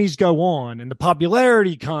the Emmys go on and the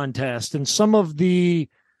popularity contest and some of the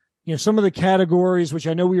categories, which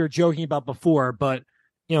I know we were joking about before, but,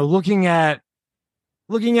 looking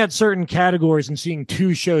at certain categories and seeing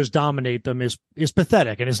 2 shows dominate them is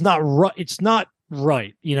pathetic, and it's not right. It's not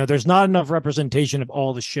right. There's not enough representation of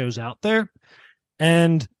all the shows out there.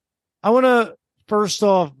 And I want to first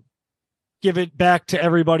off give it back to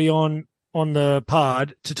everybody on the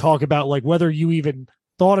pod to talk about like whether you even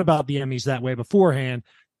thought about the Emmys that way beforehand.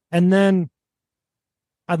 And then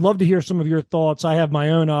I'd love to hear some of your thoughts. I have my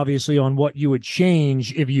own, obviously, on what you would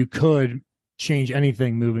change if you could change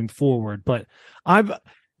anything moving forward. But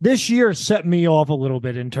this year set me off a little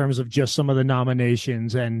bit in terms of just some of the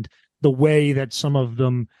nominations and the way that some of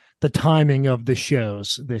them, the timing of the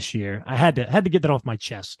shows this year. I had to get that off my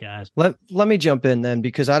chest, guys. Let me jump in then,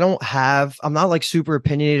 because I'm not like super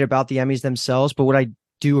opinionated about the Emmys themselves, but what I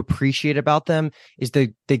do appreciate about them is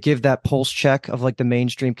they give that pulse check of like the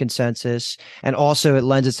mainstream consensus. And also it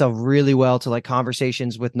lends itself really well to like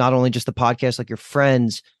conversations with not only just the podcast, like your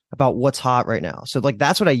friends, about what's hot right now. So like,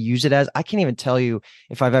 that's what I use it as. I can't even tell you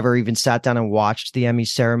if I've ever even sat down and watched the Emmy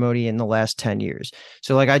ceremony in the last 10 years.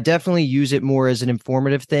 So like, I definitely use it more as an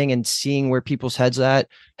informative thing and seeing where people's heads are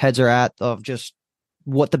at of just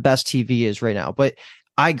what the best TV is right now. But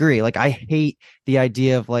I agree. Like, I hate the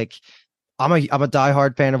idea of like, I'm a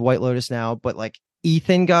diehard fan of White Lotus now, but like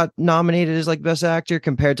Ethan got nominated as like best actor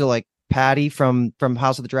compared to like Patty from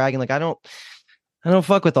House of the Dragon. Like, I don't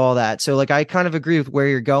fuck with all that. So like, I kind of agree with where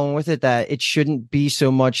you're going with it, that it shouldn't be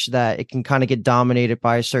so much that it can kind of get dominated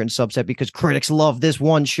by a certain subset because critics love this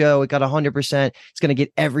one show. It got 100%. It's going to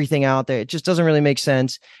get everything out there. It just doesn't really make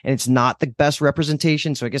sense. And it's not the best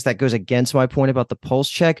representation. So I guess that goes against my point about the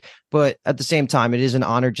pulse check. But at the same time, it is an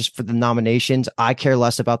honor just for the nominations. I care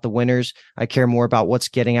less about the winners. I care more about what's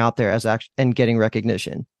getting out there and getting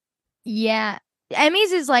recognition. Yeah.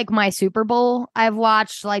 Emmys is like my Super Bowl. I've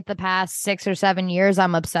watched like the past 6 or 7 years.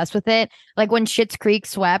 I'm obsessed with it. Like when Schitt's Creek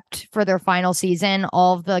swept for their final season,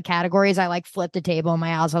 all of the categories, I like flipped the table in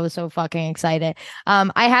my house. I was so fucking excited.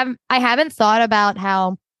 I haven't thought about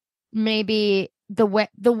how maybe the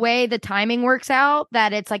way the timing works out,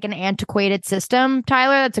 that it's like an antiquated system.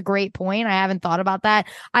 Tyler, that's a great point. I haven't thought about that.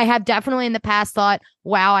 I have definitely in the past thought,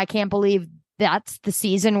 wow, I can't believe that's the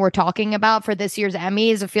season we're talking about for this year's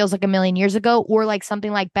Emmys. It feels like a million years ago. Or like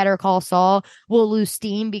something like Better Call Saul will lose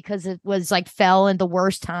steam because it was like fell in the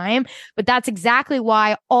worst time. But that's exactly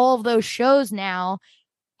why all of those shows now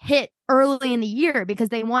hit early in the year, because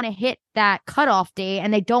they want to hit that cutoff date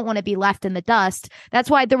and they don't want to be left in the dust. That's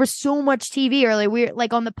why there was so much TV early. We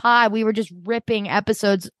like on the pod, we were just ripping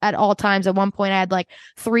episodes at all times. At one point I had like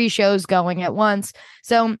 3 shows going at once.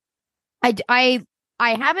 So I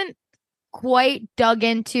haven't quite dug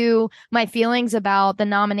into my feelings about the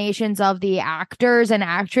nominations of the actors and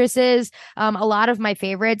actresses. A lot of my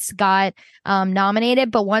favorites got nominated,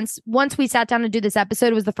 but once we sat down to do this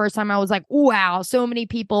episode, it was the first time I was like, wow, so many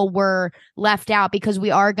people were left out, because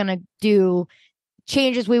we are going to do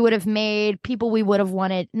changes we would have made, people we would have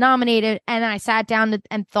wanted nominated. And then I sat down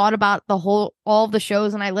and thought about all of the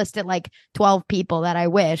shows, and I listed like 12 people that I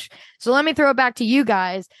wish. So let me throw it back to you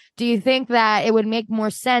guys. Do you think that it would make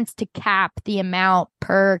more sense to cap the amount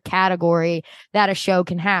per category that a show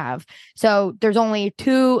can have? So there's only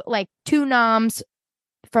two noms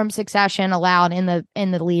from Succession allowed in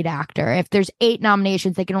the lead actor. If there's 8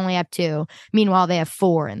 nominations, they can only have 2. Meanwhile, they have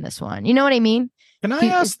 4 in this one. You know what I mean? Can I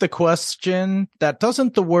ask the question that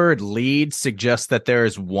doesn't the word lead suggest that there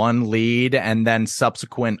is one lead and then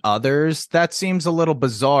subsequent others? That seems a little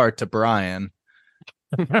bizarre to Brian.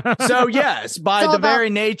 So yes, by the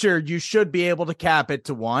very nature, you should be able to cap it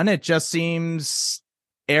to 1. It just seems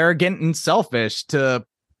arrogant and selfish to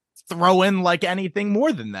throw in like anything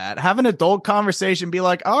more than that. Have an adult conversation, be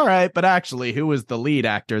like, all right, but actually, who was the lead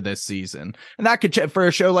actor this season? And that could for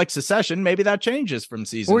a show like Succession, maybe that changes from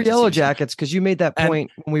season or to Yellow season. Jackets, because you made that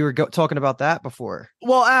point when we were talking about that before.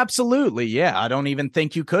 Well, absolutely, yeah. I don't even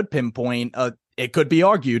think you could pinpoint it could be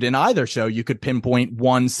argued in either show you could pinpoint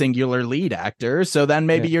one singular lead actor. So then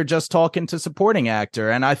maybe you're just talking to supporting actor.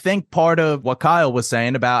 And I think part of what Kyle was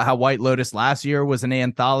saying about how White Lotus last year was an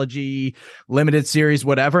anthology, limited series,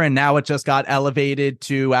 whatever, and now it just got elevated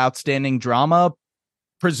to outstanding drama,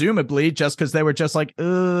 presumably just because they were just like,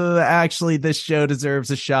 actually, this show deserves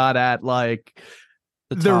a shot at like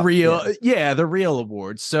the real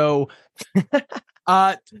awards. So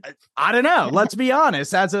I don't know. Let's be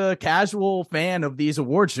honest. As a casual fan of these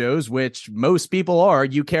award shows, which most people are,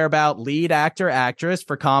 you care about lead actor, actress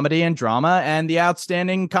for comedy and drama and the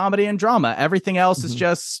outstanding comedy and drama. Everything else is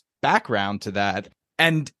just background to that.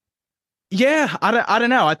 And yeah, I don't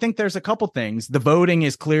know. I think there's a couple things. The voting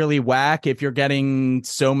is clearly whack. If you're getting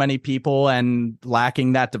so many people and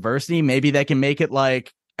lacking that diversity, maybe they can make it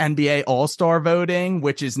like NBA All-Star voting,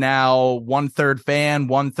 which is now 1/3 fan,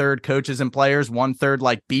 1/3 coaches and players, 1/3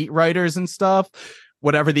 like beat writers and stuff.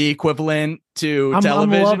 Whatever the equivalent to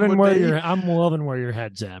television would be. I'm loving where your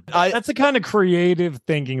head's at. That's the kind of creative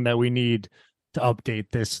thinking that we need to update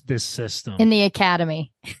this system in the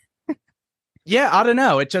academy. Yeah, I don't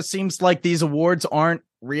know. It just seems like these awards aren't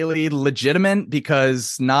really legitimate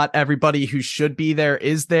because not everybody who should be there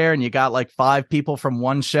is there, and you got like 5 people from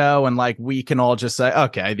one show, and like we can all just say,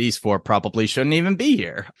 okay, these 4 probably shouldn't even be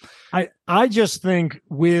here. I just think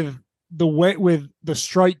with the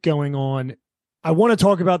strike going on, I want to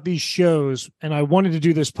talk about these shows, and I wanted to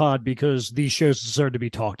do this pod because these shows deserve to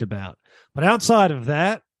be talked about. But outside of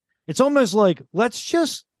that, it's almost like let's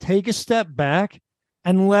just take a step back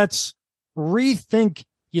and let's rethink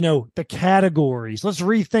the categories. Let's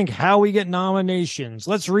rethink how we get nominations.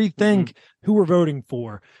 Let's rethink who we're voting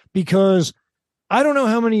for, because I don't know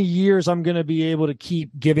how many years I'm going to be able to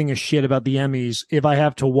keep giving a shit about the Emmys if I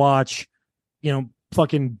have to watch,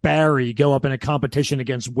 fucking Barry go up in a competition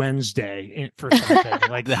against Wednesday for something.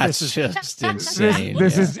 Like that's just insane.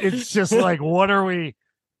 It's just like, what are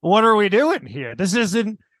we doing here? This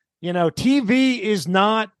isn't, TV is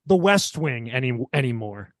not the West Wing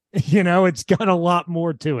anymore. It's got a lot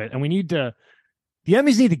more to it, and the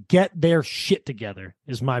Emmys need to get their shit together,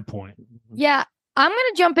 is my point. Yeah, I'm going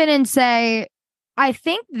to jump in and say, I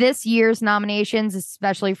think this year's nominations,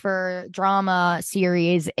 especially for drama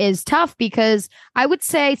series, is tough because I would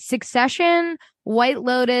say Succession, White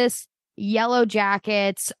Lotus, Yellow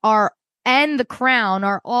Jackets and The Crown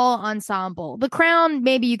are all ensemble. The Crown,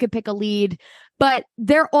 maybe you could pick a lead, but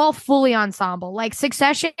they're all fully ensemble. Like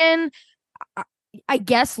Succession, I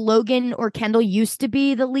guess Logan or Kendall used to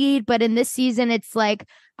be the lead, but in this season, it's like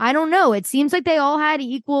I don't know. It seems like they all had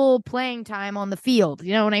equal playing time on the field.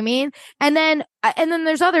 You know what I mean? And then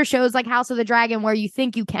there's other shows like House of the Dragon where you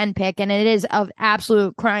think you can pick, and it is of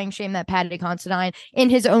absolute crying shame that Paddy Considine in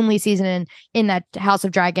his only season in that House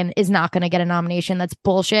of Dragon is not going to get a nomination. That's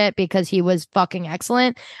bullshit because he was fucking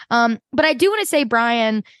excellent. But I do want to say,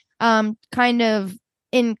 Brian, kind of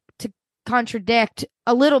to contradict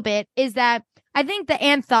a little bit, is that I think the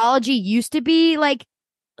anthology used to be like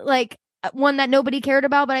one that nobody cared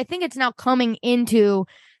about, but I think it's now coming into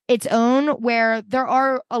its own where there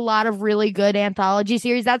are a lot of really good anthology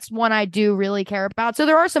series. That's one I do really care about. So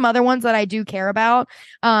there are some other ones that I do care about.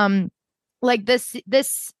 Like this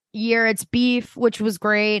year it's Beef, which was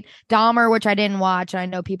great. Dahmer, which I didn't watch, I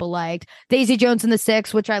know people liked. Daisy Jones and the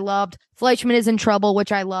Six, which I loved. Fleischman is in Trouble,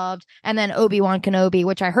 which I loved. And then Obi-Wan Kenobi,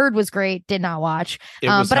 which I heard was great, did not watch. It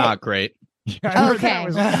was not great. Okay. It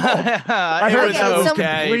was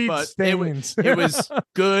okay, but it was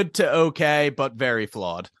good to okay, but very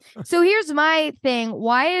flawed. So here's my thing.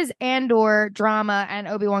 Why is Andor drama and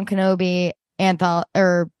Obi-Wan Kenobi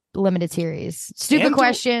or limited series? Stupid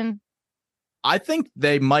question. I think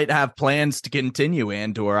they might have plans to continue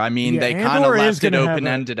Andor. I mean, they Andor kind of left it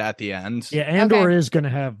open-ended at the end. Yeah, Andor is going to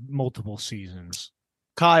have multiple seasons.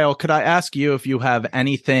 Kyle, could I ask you if you have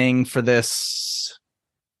anything for this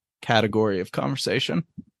category of conversation?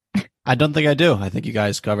 I don't think I do. I think you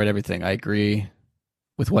guys covered everything. I agree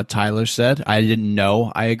with what Tyler said. I didn't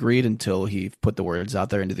know I agreed until he put the words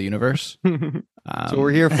out there into the universe. So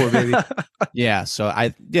we're here for, baby. Yeah. So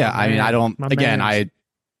I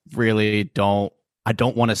really don't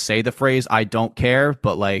want to say the phrase I don't care,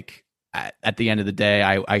 but like at the end of the day,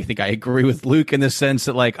 I think I agree with Luke in the sense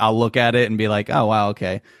that like I'll look at it and be like, oh wow,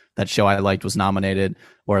 okay, that show I liked was nominated,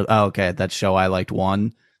 or oh, okay, that show I liked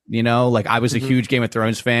won. You know, like I was a huge Game of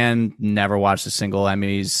Thrones fan, never watched a single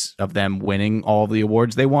Emmys of them winning all of the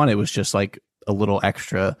awards they won. It was just like a little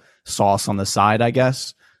extra sauce on the side, I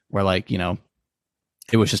guess, where like, you know,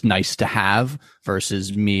 it was just nice to have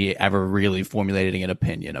versus me ever really formulating an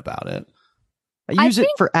opinion about it. I use it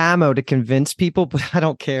for ammo to convince people, but I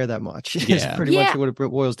don't care that much. It's pretty much what it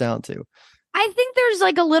boils down to. I think there's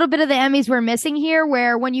like a little bit of the Emmys we're missing here,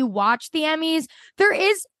 where when you watch the Emmys,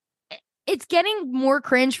 it's getting more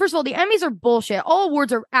cringe. First of all, the Emmys are bullshit. All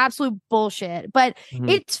awards are absolute bullshit, but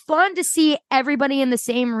it's fun to see everybody in the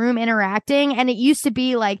same room interacting. And it used to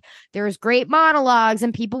be like there was great monologues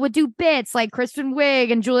and people would do bits like Kristen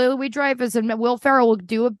Wiig and Julia Louis-Dreyfus and Will Ferrell would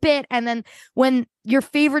do a bit. And then when your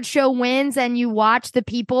favorite show wins and you watch the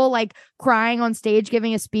people like crying on stage,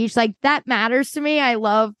 giving a speech, like that matters to me. I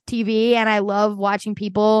love TV and I love watching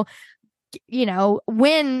people, you know,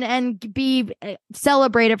 win and be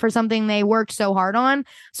celebrated for something they worked so hard on.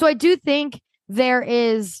 So I do think there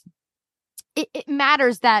is it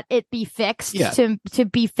matters that it be fixed to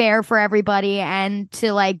be fair for everybody and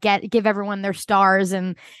to like give everyone their stars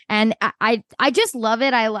and I just love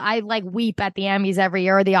it. I like weep at the Emmys every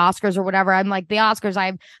year or the Oscars or whatever. I'm like the Oscars.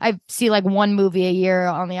 I see like one movie a year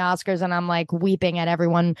on the Oscars and I'm like weeping at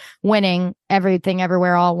everyone winning Everything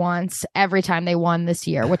Everywhere All at Once every time they won this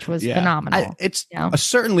year, which was phenomenal. It's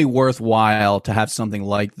certainly worthwhile to have something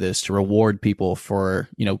like this to reward people for,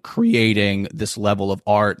 you know, creating this level of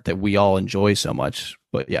art that we all enjoy so much.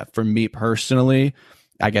 But yeah, for me personally,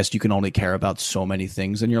 I guess you can only care about so many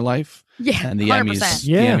things in your life. Yeah, and the 100%.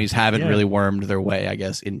 Emmys haven't really wormed their way, I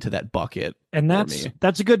guess, into that bucket. And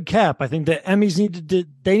that's a good cap. I think the Emmys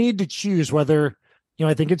need to choose whether, you know,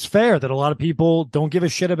 I think it's fair that a lot of people don't give a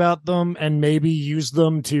shit about them and maybe use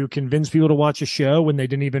them to convince people to watch a show when they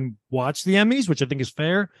didn't even watch the Emmys, which I think is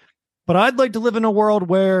fair. But I'd like to live in a world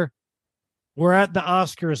where we're at the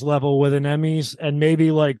Oscars level with an Emmys and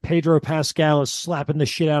maybe like Pedro Pascal is slapping the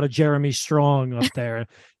shit out of Jeremy Strong up there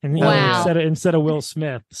and instead of Will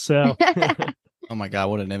Smith. So oh my God,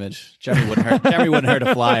 what an image. Jeremy wouldn't hurt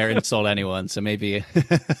a fly or insult anyone. So maybe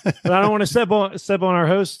but I don't want to step on our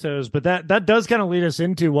host's toes, but that does kind of lead us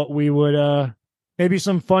into what we would maybe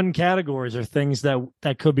some fun categories or things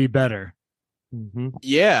that could be better.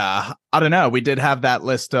 Yeah, I don't know. We did have that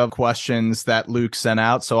list of questions that Luke sent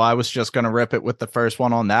out, so I was just going to rip it with the first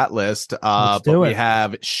one on that list. We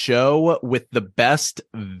have show with the best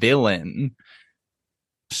villain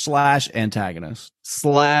 / antagonist.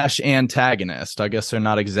 I guess they're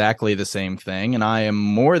not exactly the same thing, and I am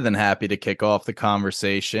more than happy to kick off the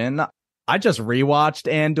conversation. I just rewatched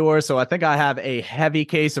Andor, so I think I have a heavy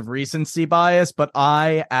case of recency bias, but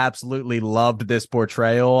I absolutely loved this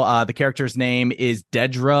portrayal. The character's name is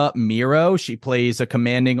Dedra Miro. She plays a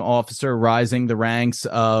commanding officer rising the ranks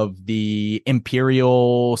of the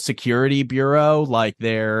Imperial Security Bureau, like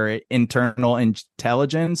their internal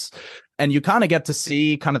intelligence. and you kind of get to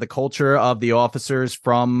see kind of the culture of the officers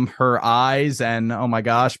from her eyes. And oh my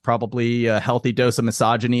gosh, probably a healthy dose of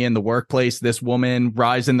misogyny in the workplace. This woman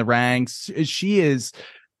rise in the ranks. She is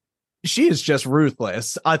just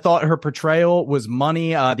ruthless. I thought her portrayal was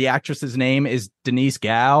money. The actress's name is Denise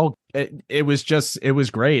Gao. It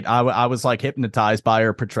was great. I was like hypnotized by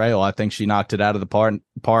her portrayal. I think she knocked it out of the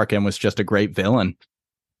park and was just a great villain.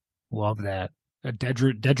 Love that. A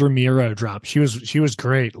Dedra Miro drop. She was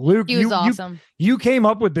great. Luke, She was awesome. You came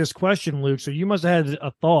up with this question, Luke, so you must have had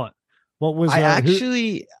a thought. What was I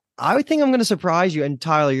think I'm going to surprise you. And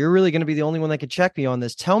Tyler, you're really going to be the only one that could check me on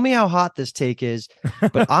this. Tell me how hot this take is.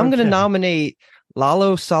 But I'm going to nominate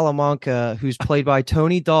Lalo Salamanca, who's played by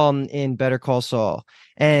Tony Dalton in Better Call Saul.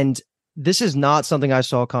 And this is not something I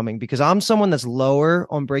saw coming because I'm someone that's lower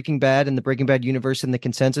on Breaking Bad in the Breaking Bad universe in the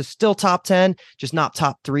consensus. Still top 10, just not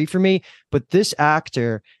top 3 for me. But this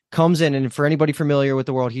actor comes in, and for anybody familiar with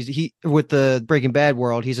the world, he with the Breaking Bad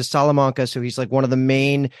world, he's a Salamanca, so he's like one of the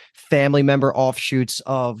main family member offshoots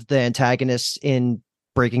of the antagonists in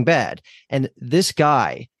Breaking Bad. And this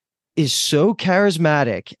guy is so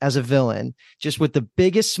charismatic as a villain, just with the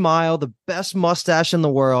biggest smile, the best mustache in the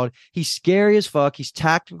world. He's scary as fuck. He's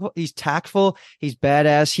tactful. He's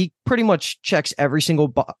badass. He pretty much checks every single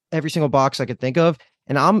box I could think of.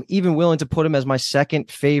 And I'm even willing to put him as my second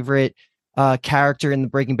favorite character in the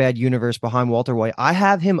Breaking Bad universe behind Walter White. I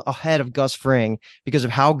have him ahead of Gus Fring because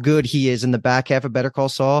of how good he is in the back half of Better Call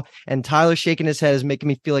Saul. And Tyler shaking his head is making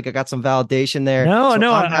me feel like I got some validation there.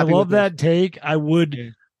 I love that take. I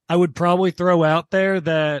would probably throw out there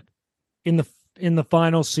that in the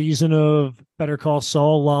final season of Better Call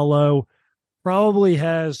Saul, Lalo probably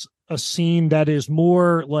has a scene that is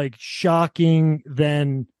more like shocking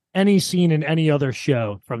than any scene in any other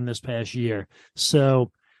show from this past year.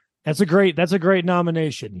 So that's a great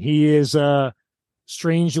nomination. He is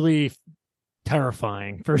strangely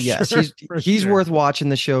terrifying for sure. He's worth watching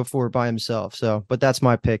the show for by himself. So, but that's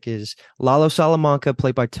my pick is Lalo Salamanca,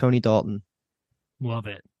 played by Tony Dalton. Love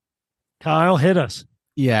it. Kyle, hit us.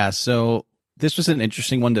 Yeah, so this was an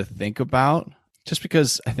interesting one to think about, just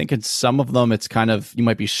because I think in some of them it's kind of, you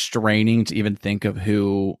might be straining to even think of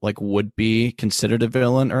who like would be considered a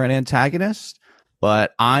villain or an antagonist.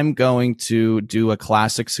 But I'm going to do a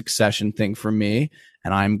classic Succession thing for me,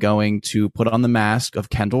 and I'm going to put on the mask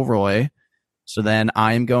of Kendall Roy. So then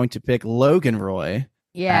I'm going to pick Logan Roy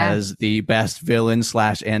as the best villain /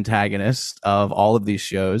 antagonist of all of these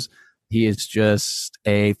shows. He is just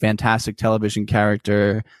a fantastic television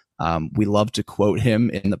character. We love to quote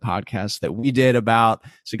him in the podcast that we did about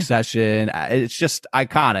Succession. It's just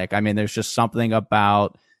iconic. I mean, there's just something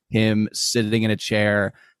about him sitting in a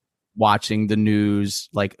chair, watching the news,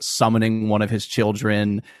 like summoning one of his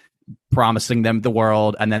children, promising them the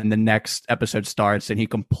world, and then the next episode starts and he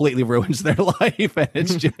completely ruins their life. And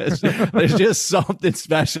it's just there's just something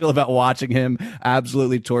special about watching him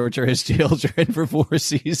absolutely torture his children for 4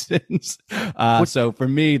 seasons. So for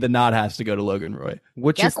me, the nod has to go to Logan Roy.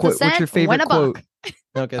 What's your favorite quote?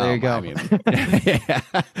 Okay, there you go. I mean,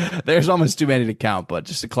 yeah, there's almost too many to count, but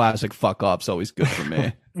just a classic fuck up's always good for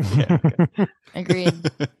me. Agreed.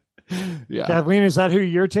 Yeah. Kathleen, is that who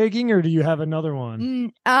you're taking, or do you have another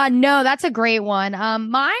one? No, that's a great one.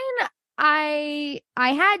 Mine, I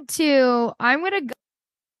had to. I'm gonna go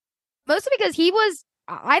mostly because he was.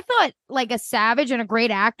 I thought like a savage and a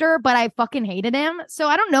great actor, but I fucking hated him. So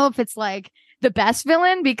I don't know if it's like the best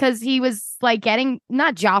villain because he was like getting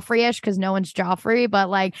not Joffrey-ish because no one's Joffrey, but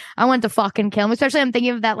like I wanted to fucking kill him. Especially I'm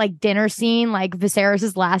thinking of that like dinner scene, like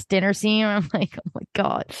Viserys' last dinner scene. I'm like, oh my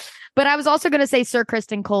God. But I was also going to say Sir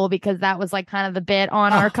Kristen Cole because that was like kind of the bit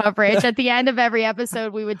on our coverage. At the end of every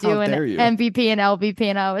episode, we would do an MVP and LVP,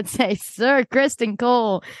 and I would say Sir Kristen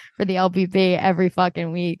Cole for the LVP every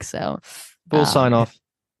fucking week. So full sign off.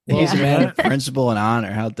 He's a man of principle and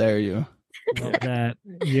honor. How dare you? Love that.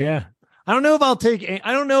 Yeah. I don't know if I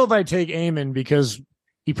take Eamon because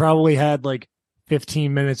he probably had like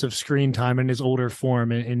 15 minutes of screen time in his older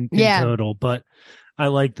form in total, but I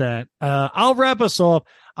like that. I'll wrap us off.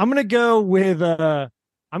 I'm gonna go with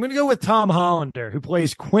Tom Hollander, who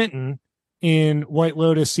plays Quentin in White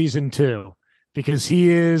Lotus season 2, because he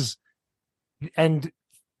is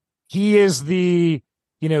the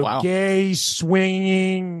gay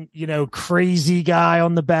swinging crazy guy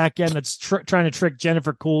on the back end that's trying to trick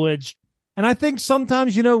Jennifer Coolidge. And I think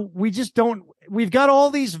sometimes we've got all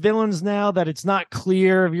these villains now that it's not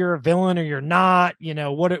clear if you're a villain or you're not.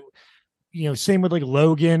 Same with like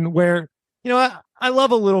Logan, where I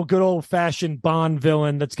love a little good old fashioned Bond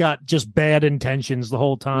villain that's got just bad intentions the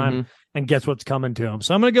whole time and gets what's coming to him.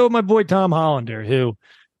 So I'm going to go with my boy Tom Hollander, who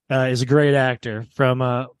is a great actor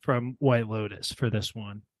from White Lotus for this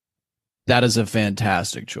one. That is a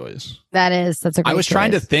fantastic choice. That's a great I was choice.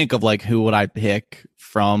 trying to think of like who would I pick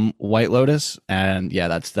from White Lotus, and yeah,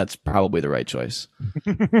 that's probably the right choice.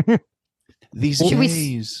 These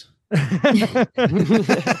Jays.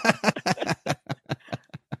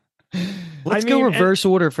 Let's go reverse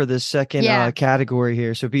order for this second category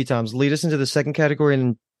here. So B-Toms, lead us into the second category,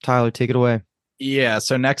 and Tyler, take it away. Yeah,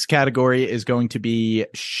 so next category is going to be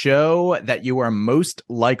show that you are most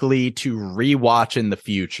likely to rewatch in the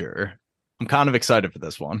future. I'm kind of excited for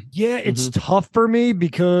this one. Yeah, it's tough for me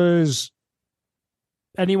because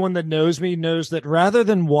anyone that knows me knows that rather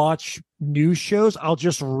than watch new shows, I'll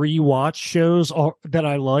just rewatch shows that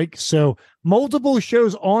I like. So multiple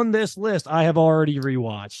shows on this list I have already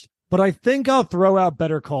rewatched. But I think I'll throw out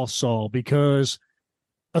Better Call Saul because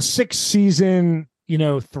a 6-season,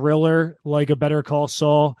 thriller like a Better Call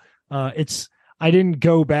Saul, I didn't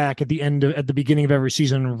go back at the beginning of every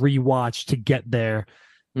season and rewatch to get there.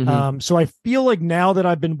 So I feel like now that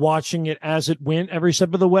I've been watching it as it went every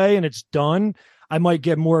step of the way and it's done, I might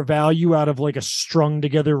get more value out of like a strung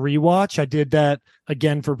together rewatch. I did that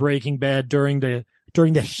again for Breaking Bad during the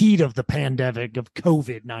heat of the pandemic of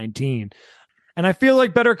COVID-19. And I feel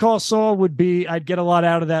like Better Call Saul I'd get a lot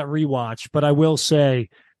out of that rewatch, but I will say,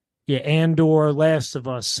 yeah, Andor, Last of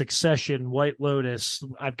Us, Succession, White Lotus.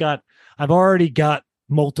 I've already got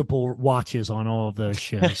multiple watches on all of those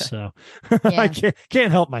shows, so I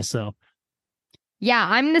can't help myself. Yeah,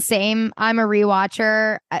 I'm the same. I'm a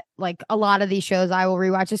rewatcher. Like a lot of these shows I will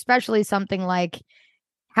rewatch, especially something like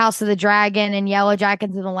House of the Dragon and Yellow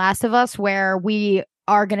Jackets and The Last of Us, where we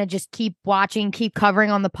are going to just keep watching, keep covering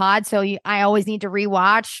on the pod. So I always need to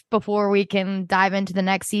rewatch before we can dive into the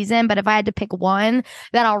next season. But if I had to pick one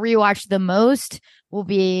that I'll rewatch the most, will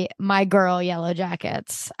be My Girl, Yellow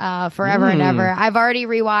Jackets, forever and ever. I've already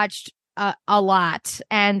rewatched a lot.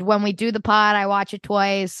 And when we do the pod, I watch it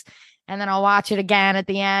twice and then I'll watch it again at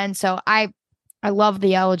the end. So I love the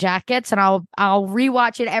Yellow Jackets, and I'll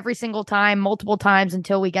rewatch it every single time, multiple times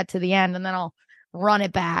until we get to the end, and then I'll run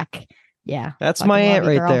it back. Yeah. That's my aunt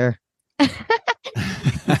right there.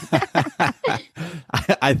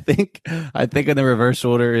 I think in the reverse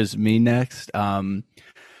order is me next. So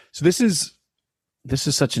this is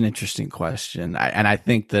such an interesting question. And I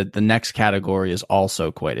think that the next category is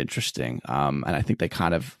also quite interesting. And I think they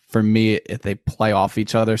kind of, for me, if they play off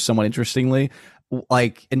each other somewhat interestingly,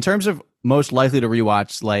 like in terms of most likely to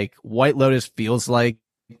rewatch, like White Lotus feels like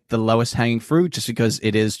the lowest hanging fruit just because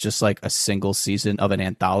it is just like a single season of an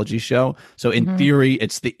anthology show. So in theory,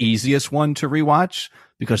 it's the easiest one to rewatch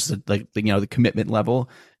because the commitment level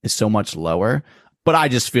is so much lower. But I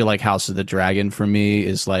just feel like House of the Dragon for me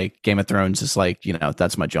is like Game of Thrones is like,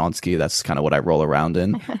 that's my Johnsky. That's kind of what I roll around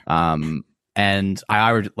in. And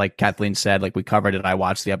I like Kathleen said, like we covered it. I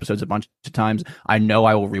watched the episodes a bunch of times. I know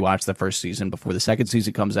I will rewatch the first season before the second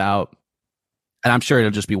season comes out. And I'm sure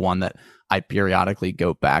it'll just be one that I periodically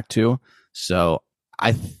go back to. So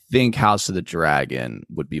I think House of the Dragon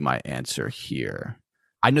would be my answer here.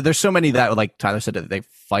 I know there's so many that, like Tyler said, that they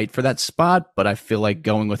fight for that spot, but I feel like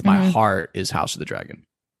going with my heart is House of the Dragon.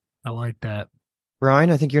 I like that. Ryan,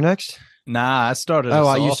 I think you're next. Nah, I started.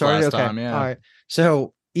 You started? Okay. Time, yeah. All right.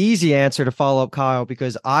 So easy answer to follow up Kyle,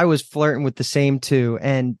 because I was flirting with the same two,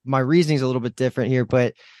 and my reasoning is a little bit different here,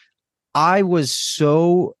 but I was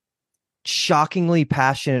so shockingly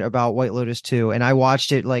passionate about White Lotus 2, and I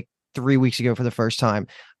watched it like 3 weeks ago for the first time.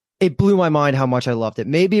 It blew my mind how much I loved it.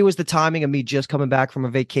 Maybe it was the timing of me just coming back from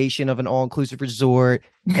a vacation of an all-inclusive resort,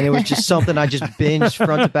 and it was just something I just binged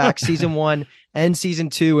front to back, season 1 and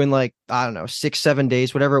season 2 in like, I don't know, 6-7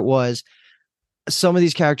 days, whatever it was. Some of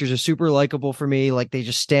these characters are super likable for me. Like they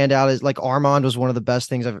just stand out as, like Armand was one of the best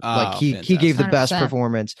things I've he gave the best 100%.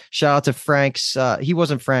 Performance. Shout out to Frank's. He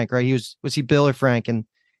wasn't Frank, right? Was he Bill or Frank in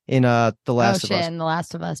The Last of Us? In The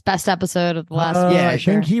Last of Us, best episode of The Last of Us. Yeah, I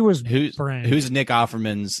think he was Frank. Who's Nick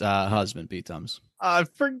Offerman's husband? Pete Tums. I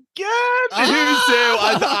forget who's who.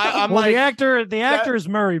 I'm well, like, the actor is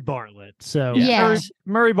Murray Bartlett. So yeah.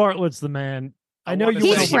 Murray Bartlett's the man. I know you.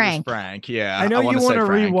 He's want Frank. Yeah, I know you want to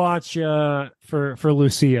rewatch for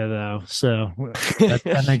Lucia though, so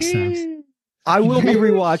that makes sense. I will be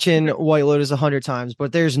rewatching White Lotus 100 times,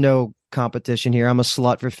 but there's no competition here. I'm a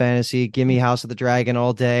slut for fantasy. Give me House of the Dragon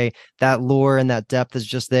all day. That lore and that depth is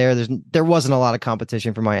just there. There wasn't a lot of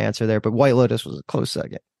competition for my answer there, but White Lotus was a close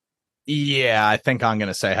second. Yeah, I think I'm going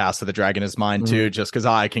to say House of the Dragon is mine too, just because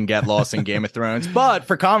I can get lost in Game of Thrones. But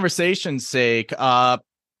for conversation's sake,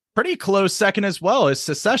 pretty close second as well is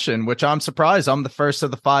Succession, which I'm surprised I'm the first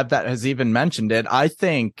of the 5 that has even mentioned it. I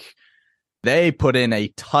think They put in a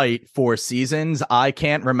tight 4 seasons. I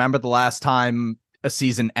can't remember the last time a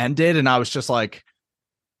season ended, and I was just like,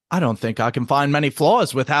 I don't think I can find many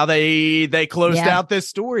flaws with how they closed out this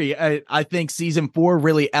story. I think season 4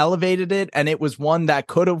 really elevated it, and it was one that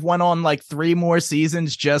could have went on like 3 more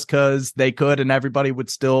seasons just because they could and everybody would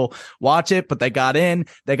still watch it. But they got in,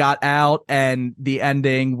 they got out, and the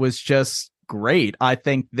ending was just great. I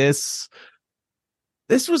think this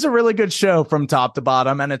was a really good show from top to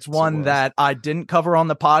bottom, and it's one that I didn't cover on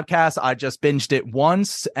the podcast. I just binged it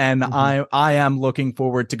once, and I am looking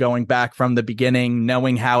forward to going back from the beginning,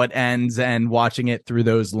 knowing how it ends, and watching it through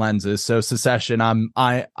those lenses. So Succession,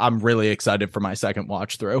 I'm really excited for my second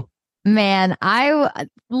watch through. Man,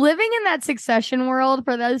 living in that Succession world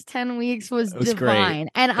for those 10 weeks was divine. Great.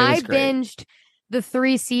 And I binged the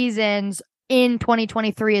 3 seasons in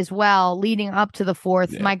 2023 as well, leading up to the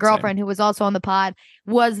 4th. My girlfriend, who was also on the pod,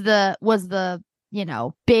 was the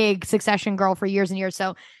big Succession girl for years and years.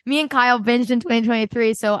 So me and Kyle binged in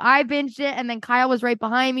 2023. So I binged it, and then Kyle was right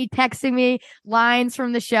behind me, texting me lines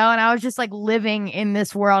from the show, and I was just like living in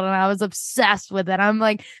this world, and I was obsessed with it. I'm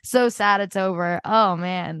like so sad it's over. Oh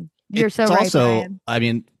man, you're so right. Also, Brian. I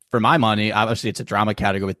mean, for my money, obviously it's a drama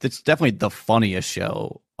category, but it's definitely the funniest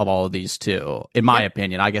show of all of these too, in my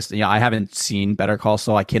opinion. I guess I haven't seen Better Call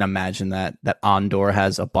Saul. I can't imagine that Andor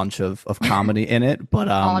has a bunch of comedy in it, but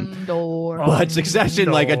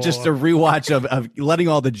Succession, like just a rewatch of letting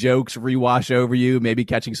all the jokes rewash over you, maybe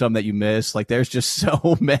catching some that you missed. Like there's just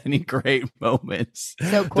so many great moments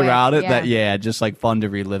throughout it that just like fun to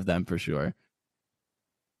relive them for sure.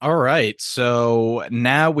 All right, so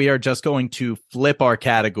now we are just going to flip our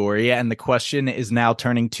category, and the question is now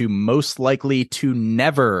turning to most likely to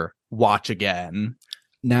never watch again.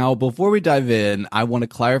 Now, before we dive in, I want a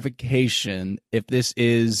clarification if this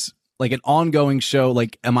is like an ongoing show.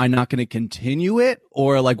 Like, am I not going to continue it?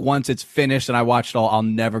 Or like once it's finished and I watch it all, I'll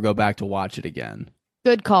never go back to watch it again?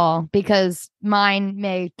 Good call, because mine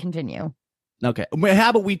may continue. Okay.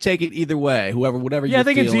 How about we take it either way? Whatever. Yeah, I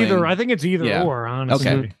think it's either or. Honestly,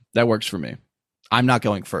 okay, that works for me. I'm not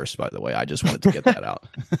going first, by the way. I just wanted to get that out.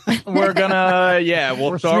 We're gonna,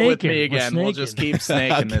 we'll start with me again. We'll just keep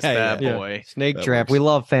snaking this bad boy. Snake draft. We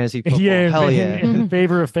love fantasy football. Hell yeah. In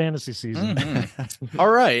favor of fantasy season.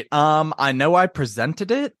 All right. I know I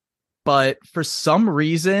presented it, but for some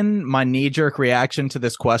reason, my knee-jerk reaction to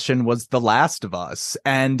this question was The Last of Us.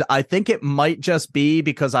 And I think it might just be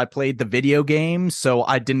because I played the video game, so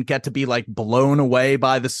I didn't get to be like blown away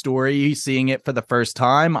by the story, seeing it for the first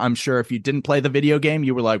time. I'm sure if you didn't play the video game,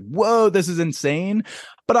 you were like, whoa, this is insane.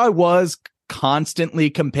 But I was constantly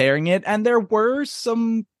comparing it, and there were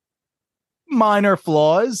some minor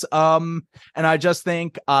flaws. And I just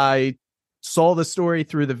think I saw the story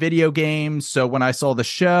through the video game, so when I saw the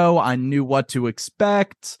show, I knew what to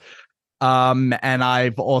expect. And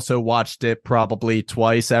I've also watched it probably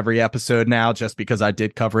twice every episode now, just because I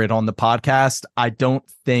did cover it on the podcast. I don't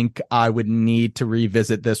think I would need to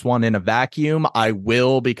revisit this one in a vacuum. I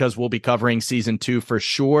will, because we'll be covering season 2 for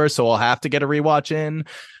sure, so I'll have to get a rewatch in.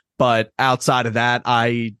 But outside of that,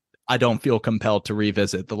 I don't feel compelled to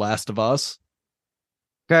revisit The Last of Us.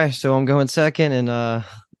 Okay, so I'm going second, and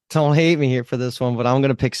don't hate me here for this one, but I'm going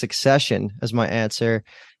to pick Succession as my answer.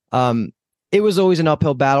 It was always an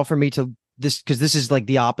uphill battle for me because this is like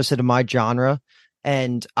the opposite of my genre,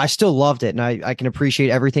 and I still loved it, and I can appreciate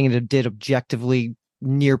everything it did objectively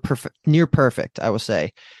near perfect, I will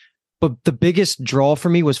say. But the biggest draw for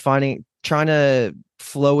me was trying to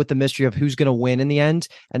flow with the mystery of who's going to win in the end,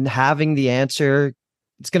 and having the answer.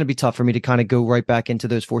 It's going to be tough for me to kind of go right back into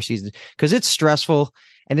those 4 seasons because it's stressful.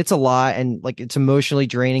 And it's a lot, and like it's emotionally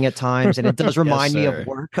draining at times, and it does remind me of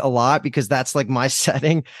work a lot because that's like my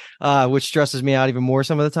setting, which stresses me out even more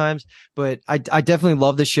some of the times. But I definitely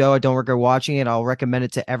love the show. I don't regret watching it. I'll recommend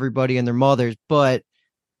it to everybody and their mothers. But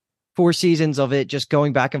 4 seasons of it, just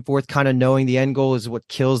going back and forth, kind of knowing the end goal is what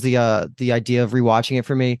kills the idea of rewatching it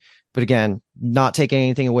for me. But again, not taking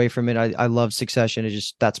anything away from it. I love Succession.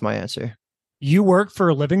 That's my answer. You work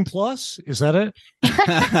for Living Plus? Is that it?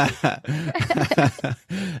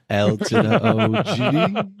 L to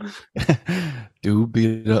the OG. Do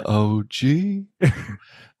be the OG.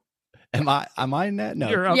 Am I in that? No.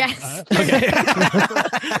 You're up. Yes. Okay.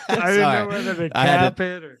 I didn't know whether to cap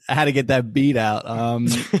it or... I had to get that beat out. All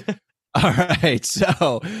right.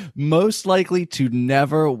 So most likely to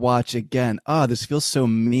never watch again. Oh, this feels so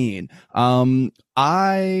mean.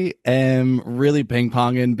 I am really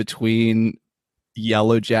ping-ponging between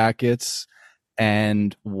Yellow Jackets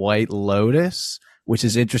and White Lotus, which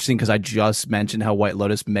is interesting because I just mentioned how White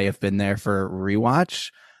Lotus may have been there for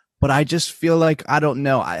rewatch, but I just feel like I don't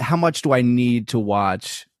know how much do I need to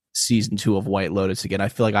watch season 2 of White Lotus again. I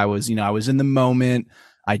feel like I was in the moment.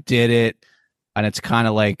 I did it. And it's kind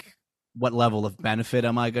of like, what level of benefit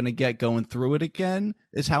am I going to get going through it again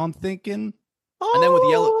is how I'm thinking. And then with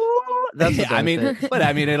Yellow, That's yeah, I mean,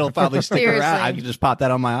 it'll probably stick around. I can just pop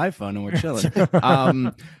that on my iPhone and we're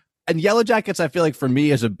chilling. And Yellow Jackets, I feel like for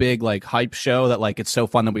me is a big like hype show that like it's so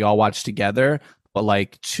fun that we all watch together. But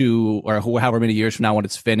like 2 or however many years from now when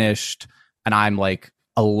it's finished and I'm like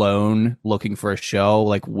alone looking for a show,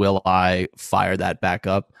 like will I fire that back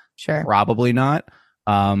up? Sure. Probably not.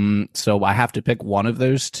 So I have to pick one of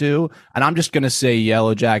those 2, and I'm just gonna say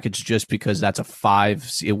Yellow Jackets just because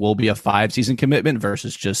it will be a 5-season commitment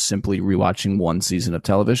versus just simply rewatching 1 season of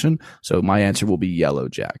television. So my answer will be Yellow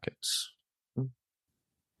Jackets. All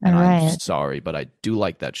right. I'm sorry, but I do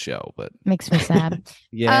like that show, but Makes me sad.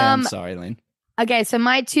 yeah, I'm sorry, Lane. Okay, so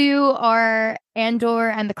my 2 are Andor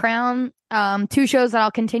and The Crown. 2 shows that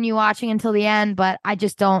I'll continue watching until the end, but I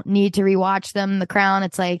just don't need to rewatch them. The Crown,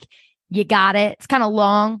 it's like, you got it. It's kind of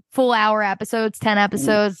long, full hour episodes, 10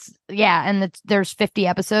 episodes. Yeah, and there's 50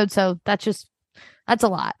 episodes, so that's a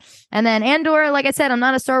lot. And then Andor, like I said, I'm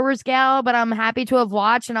not a Star Wars gal, but I'm happy to have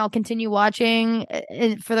watched, and I'll continue watching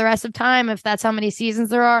for the rest of time if that's how many seasons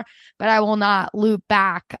there are. But I will not loop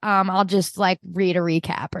back. I'll just like read a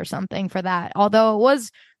recap or something for that. Although it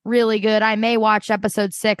was really good, I may watch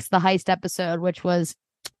episode 6, the heist episode, which was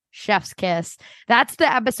chef's kiss. That's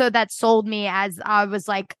the episode that sold me as I was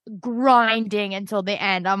like grinding until the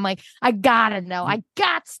end. I'm like, I gotta know. I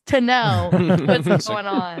got to know what's going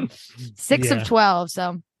on. 6 of 12,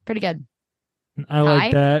 so pretty good. I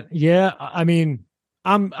like that. Yeah, I mean,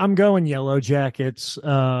 I'm going Yellow Jackets.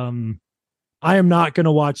 I am not going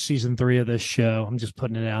to watch season 3 of this show. I'm just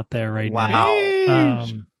putting it out there right now.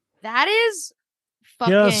 That is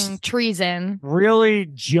fucking treason. Really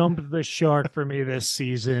jumped the shark for me this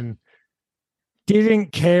season.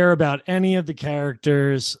 Didn't care about any of the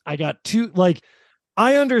characters. I got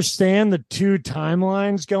I understand the 2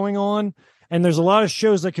 timelines going on, and there's a lot of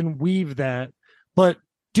shows that can weave that, but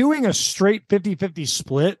doing a straight 50-50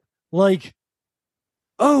 split, like,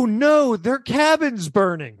 oh no, their cabin's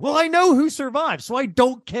burning. Well, I know who survived, so I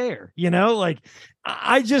don't care. Like,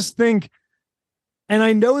 I just think, and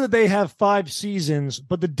I know that they have 5 seasons,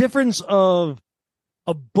 but the difference of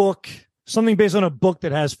a book, something based on a book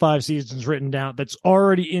that has 5 seasons written down, that's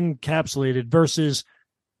already encapsulated, versus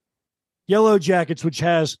Yellow Jackets, which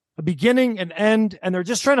has a beginning and end, and they're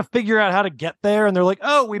just trying to figure out how to get there. And they're like,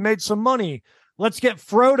 oh, we made some money. Let's get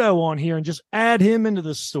Frodo on here and just add him into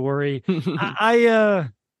the story. I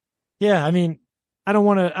mean, I don't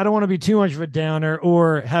want to be too much of a downer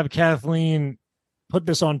or have Kathleen put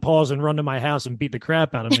this on pause and run to my house and beat the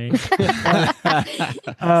crap out of me. Steal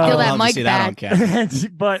that mic back.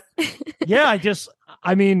 But yeah,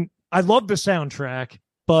 I mean, I love the soundtrack,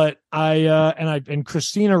 but and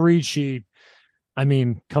Christina Ricci, I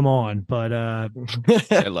mean, come on, but I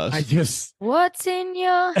just, what's in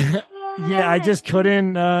your head? Yeah, I just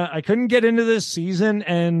couldn't get into this season,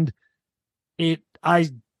 and I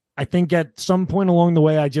think at some point along the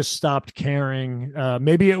way, I just stopped caring.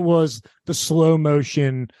 Maybe it was the slow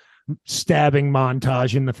motion stabbing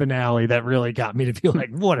montage in the finale that really got me to feel like,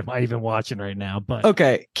 what am I even watching right now? But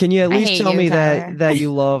okay, can you at least tell me Tyler. that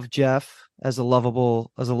you love Jeff as a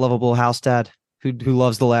lovable house dad who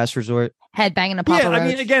loves The Last Resort? Headbanging a Papa yeah, Roach. I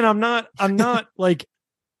mean, again, I'm not like,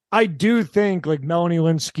 I do think like Melanie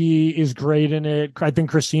Linsky is great in it. I think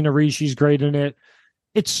Christina Ricci's great in it.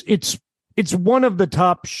 It's one of the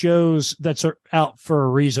top shows that's out for a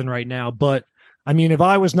reason right now. But I mean, if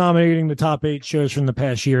I was nominating the top 8 shows from the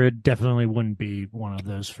past year, it definitely wouldn't be one of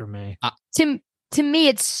those for me. To me,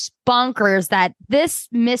 it's bonkers that this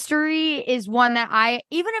mystery is one that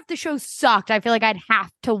even if the show sucked, I feel like I'd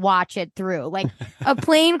have to watch it through. Like a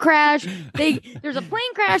plane crash, there's a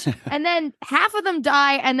plane crash, and then half of them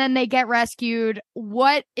die, and then they get rescued.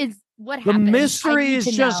 What happened? The mystery is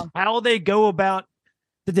just how they go about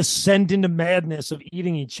the descent into madness of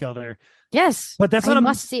eating each other. Yes, but that's not a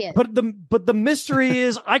must see it. But the mystery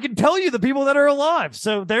is I can tell you the people that are alive.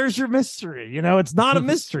 So there's your mystery. It's not a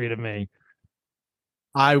mystery to me.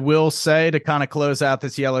 I will say, to kind of close out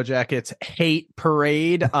this Yellow Jackets hate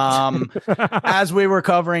parade, as we were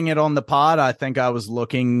covering it on the pod, I think I was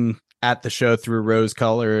looking at the show through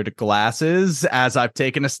rose-colored glasses. As I've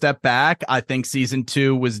taken a step back, I think season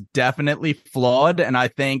 2 was definitely flawed, and I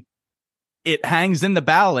think it hangs in the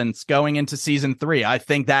balance going into season 3. I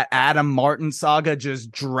think that Adam Martin saga just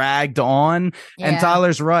dragged on. Yeah. And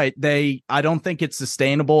Tyler's right. I don't think it's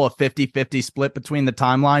sustainable, a 50-50 split between the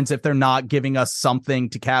timelines, if they're not giving us something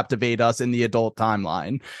to captivate us in the adult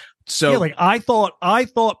timeline. So yeah, like I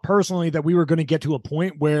thought personally that we were going to get to a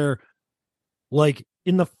point where, like,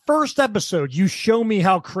 in the first episode, you show me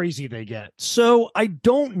how crazy they get. So I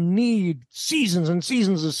don't need seasons and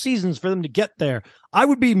seasons of seasons for them to get there. I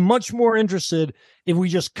would be much more interested if we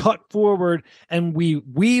just cut forward and we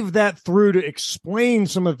weave that through to explain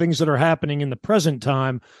some of the things that are happening in the present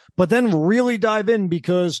time, but then really dive in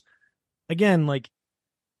because, again, like,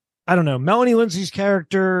 I don't know, Melanie Lindsay's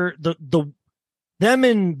character, them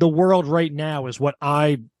in the world right now is what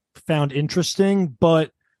I found interesting,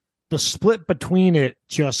 but the split between it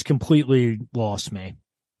just completely lost me.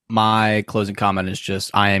 My closing comment is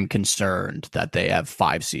just I am concerned that they have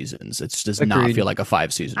 5 seasons. It does not feel like a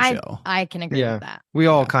 5-season show. I can agree with that. We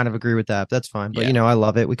all kind of agree with that. That's fine. But, I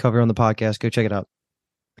love it. We cover it on the podcast. Go check it out.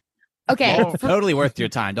 Okay. Totally worth your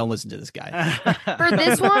time. Don't listen to this guy. For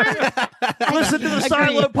this one, listen to the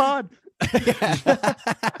Silo Pod.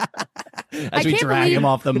 As we drag him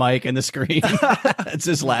off the mic and the screen. That's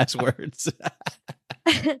his last words.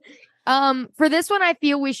 For this one, I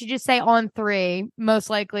feel we should just say on 3, most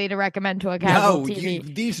likely to recommend to a casual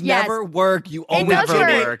TV. These never work. You always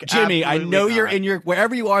work. Jimmy, Absolutely I know you're not. in your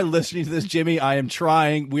wherever you are listening to this, Jimmy. I am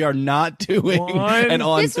trying. We are not doing an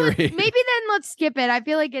on This 3. one, maybe then let's skip it. I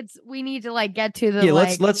feel like we need to like get to the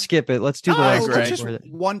let's skip it. Let's do the last agree. just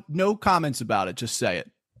one. No comments about it. Just say it.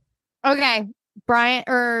 Okay, Brian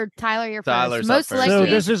or Tyler, you're Tyler's first. up Most first. likely.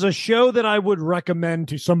 So this is a show that I would recommend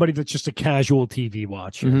to somebody that's just a casual TV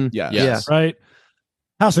watcher, Mhm. Yes. right?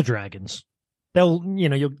 House of Dragons.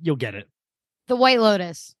 You'll get it. The White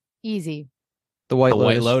Lotus. Easy. The White The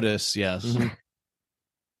Lotus. White Lotus. Yes. Mhm.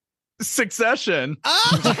 Succession.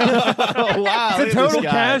 Oh, wow. It's a total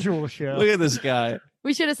casual show. Look at this guy.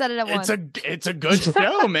 We should have said it at once. It's a good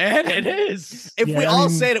show, man. It is. If Yeah, we I all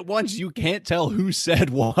mean- say it at once, you can't tell who said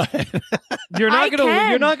what. You're I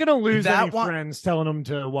not gonna lose That any one- friends telling them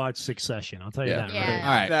to watch Succession. I'll tell you Yeah. that. Yeah. Right?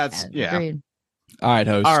 All right. That's Agreed. All right,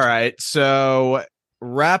 host. All right. So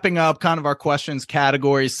wrapping up kind of our questions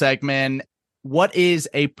category segment, what is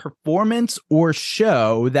a performance or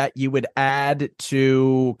show that you would add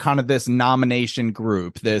to kind of this nomination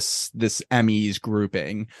group, this Emmys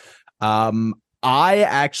grouping? I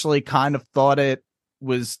actually kind of thought it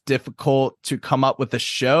was difficult to come up with a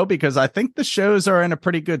show because I think the shows are in a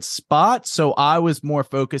pretty good spot. So I was more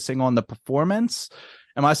focusing on the performance.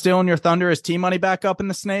 Am I stealing your thunder? Is T-Money back up in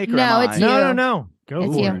the snake? Or No, am it's I? you. No. Go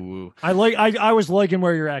It's for you. it. I was liking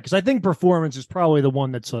where you're at because I think performance is probably the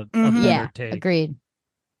one that's a better Yeah, take. agreed.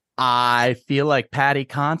 I feel like Patty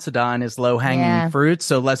Considine is low hanging Yeah. fruit,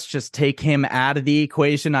 so let's just take him out of the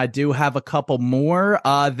equation. I do have a couple more.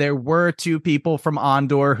 There were 2 people from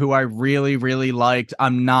Andor who I really, really liked.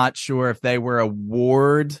 I'm not sure if they were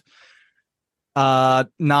award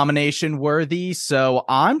nomination worthy, so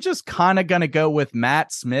I'm just kind of gonna go with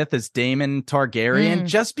Matt Smith as Daemon Targaryen,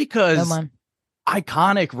 just Good because one.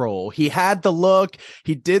 iconic role. He had the look,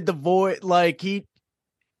 he did the voice, like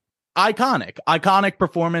iconic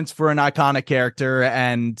performance for an iconic character,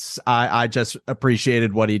 and I just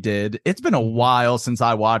appreciated what he did. It's been a while since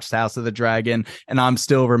I watched House of the Dragon, and I'm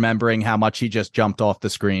still remembering how much he just jumped off the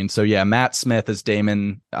screen. So yeah, Matt Smith as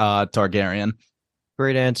Daemon Targaryen.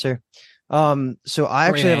 Great answer. So I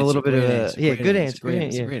actually have a little bit of a good answer.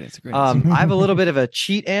 I have a little bit of a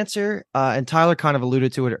cheat answer, and Tyler kind of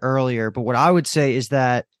alluded to it earlier. But what I would say is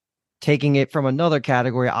that taking it from another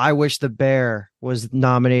category, I wish The Bear was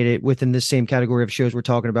nominated within the same category of shows we're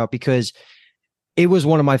talking about because it was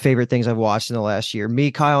one of my favorite things I've watched in the last year.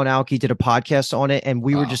 Me, Kyle, and Alki did a podcast on it, and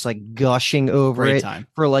we were just like gushing over it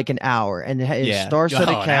for like an hour. And it star-studded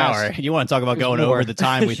an cast. hour. You want to talk about going more. over the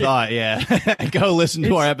time we thought? Yeah, go listen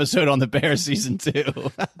to our episode on The Bear season 2.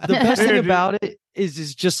 The best thing about it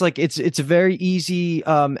is just like it's a very easy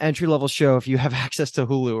entry level show if you have access to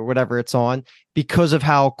Hulu or whatever it's on, because of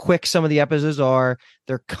how quick some of the episodes are.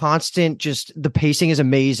 They're constant, just the pacing is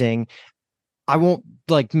amazing. I won't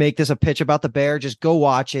like make this a pitch about The Bear. Just go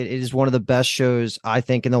watch it. It is one of the best shows I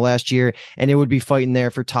think in the last year, and it would be fighting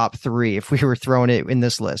there for top 3 if we were throwing it in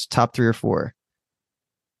this list, top 3 or 4.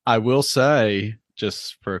 I will say,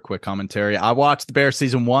 just for a quick commentary, I watched The Bear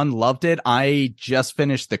season 1, loved it. I just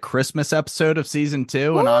finished the Christmas episode of season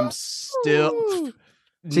 2, and I'm still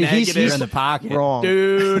See, he's in the pocket. Wrong.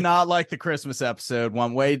 do not like the Christmas episode.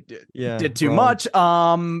 One way did too wrong. much.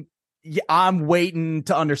 Yeah, I'm waiting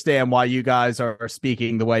to understand why you guys are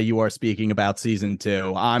speaking the way you are speaking about season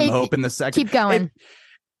 2. I'm hoping the second. Keep going.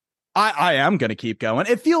 I am going to keep going.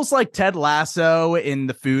 It feels like Ted Lasso in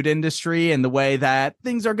the food industry and the way that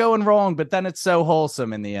things are going wrong, but then it's so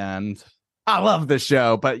wholesome in the end. I love the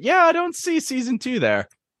show, but yeah, I don't see season 2 there.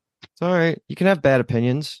 It's all right. You can have bad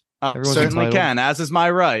opinions. Everyone's Certainly entitled. can, as is my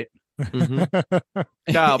right. Mhm.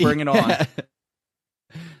 Kyle, bring it on.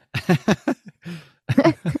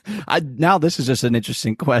 Now this is just an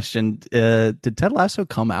interesting question. Did Ted Lasso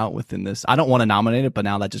come out within this? I don't want to nominate it, but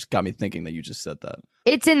now that just got me thinking that you just said that.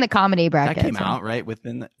 It's in the comedy bracket. That came out right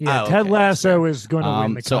within the. Yeah, Oh, Ted okay, Lasso is going to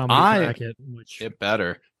win the so comedy bracket. Which It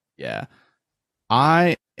better. Yeah,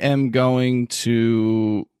 I am going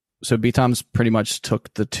to. So B Tom's pretty much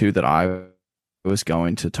took the two that I was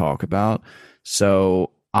going to talk about.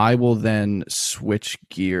 So I will then switch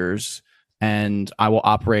gears and I will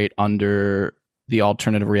operate under the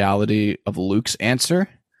alternative reality of Luke's answer.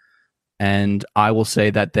 And I will say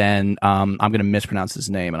that then I'm going to mispronounce his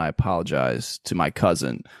name and I apologize to my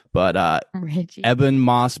cousin. But Richie. Eben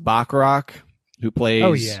Moss Bacharach, who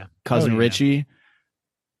plays cousin Richie,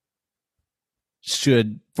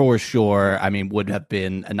 should for sure, I mean, would have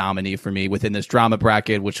been a nominee for me within this drama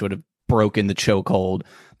bracket, which would have broken the chokehold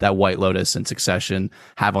that White Lotus and Succession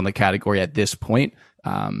have on the category at this point.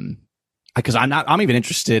 Because I'm even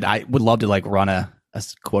interested. I would love to like run a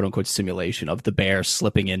quote unquote simulation of the Bear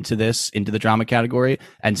slipping into the drama category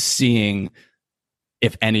and seeing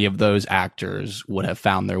if any of those actors would have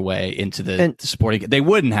found their way into the supporting. They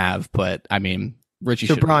wouldn't have, but I mean, Richie.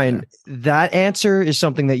 So Brian, that answer is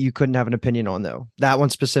something that you couldn't have an opinion on, though. That one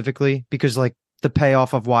specifically, because like the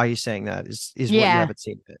payoff of why he's saying that is what you haven't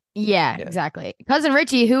seen of it. Yeah, exactly. Cousin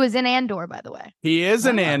Richie, who is in Andor, by the way. He is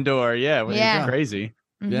in Andor. Yeah, Yeah. Crazy.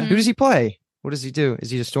 Mm-hmm. Yeah. Who does he play? What does he do?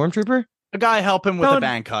 Is he a stormtrooper? A guy helping with a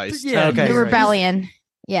bank heist. Yeah, Okay. The right. rebellion.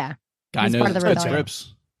 Yeah. Guy He's knows part of the good rebellion.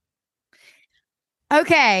 scripts.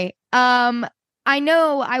 Okay. I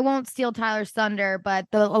know I won't steal Tyler's thunder, but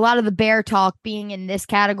a lot of the Bear talk being in this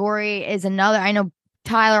category is another. I know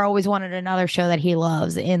Tyler always wanted another show that he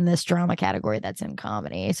loves in this drama category that's in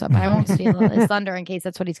comedy. So I won't steal his thunder in case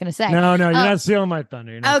that's what he's going to say. No, you're not stealing my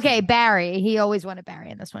thunder. Okay, Barry. He always wanted Barry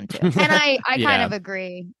in this one too, and I kind of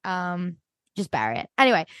agree. Just Barry it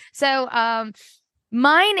anyway. So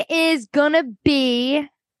mine is gonna be.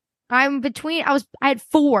 I'm between. I had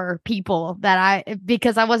 4 people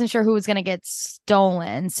because I wasn't sure who was gonna get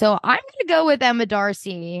stolen. So I'm gonna go with Emma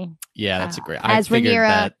Darcy. Yeah, that's a great. As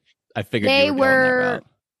Rhaenyra. I figured They you were going that were route.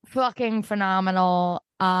 fucking phenomenal.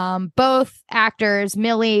 Both actors,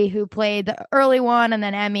 Millie, who played the early one, and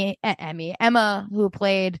then Emma, who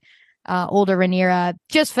played older Rhaenyra,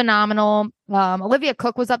 just phenomenal. Olivia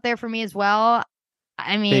Cook was up there for me as well.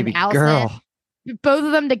 I mean, Baby Allison, girl. both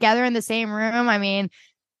of them together in the same room. I mean,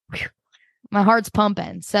 whew, my heart's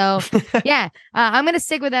pumping. So yeah, I'm gonna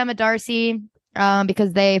stick with Emma Darcy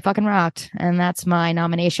because they fucking rocked, and that's my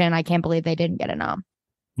nomination. I can't believe they didn't get a nom.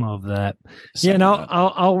 Love that. Yeah, no,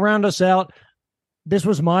 I'll round us out. This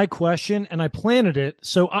was my question, and I planted it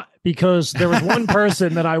because there was one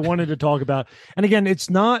person that I wanted to talk about. And again, it's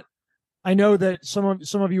not. I know that some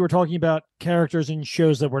of you were talking about characters in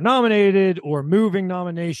shows that were nominated or moving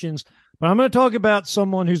nominations, but I'm going to talk about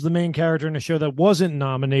someone who's the main character in a show that wasn't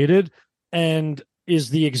nominated and is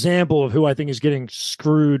the example of who I think is getting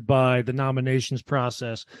screwed by the nominations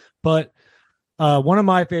process. But one of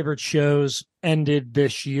my favorite shows ended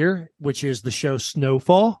this year, which is the show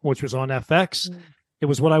Snowfall, which was on FX. It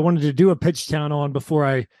was what I wanted to do a pitch town on before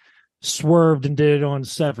I swerved and did it on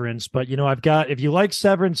Severance. But if you like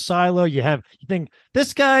Severance, Silo, you think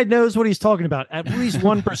this guy knows what he's talking about. At least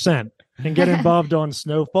 1% can get involved on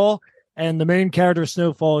Snowfall. And the main character of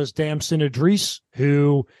Snowfall is Damson Idris,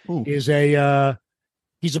 who is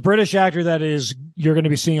he's a British actor that you're going to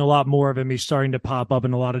be seeing a lot more of him. He's starting to pop up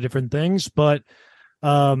in a lot of different things, but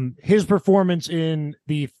his performance in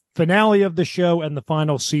the finale of the show and the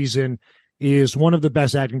final season is one of the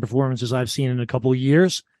best acting performances I've seen in a couple of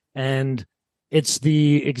years. And it's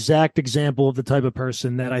the exact example of the type of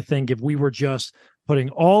person that I think if we were just putting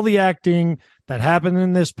all the acting that happened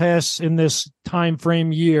in this time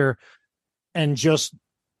frame year and just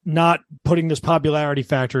not putting this popularity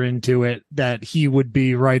factor into it, that he would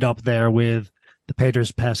be right up there with the Pedro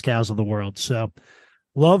Pascals of the world. So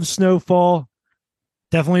love Snowfall.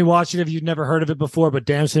 Definitely watch it if you've never heard of it before, but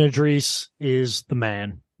Damson Idris is the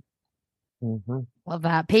man. Mm-hmm. Love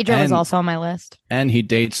that. Pedro was also on my list. And he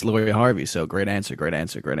dates Lori Harvey, so great answer, great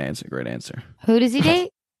answer, great answer, great answer. Who does he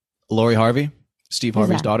date? Lori Harvey, Steve Who's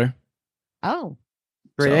Harvey's that? daughter. Oh.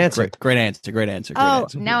 Great answer. Great answer, great answer. Great Oh,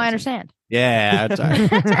 answer, now I great answer. understand. Yeah, that's all right.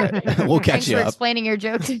 That's all right. We'll catch Thanks you for up. explaining your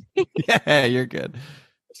joke to me. Yeah, you're good.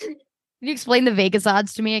 Can you explain the Vegas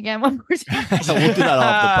odds to me again one more time? We'll do that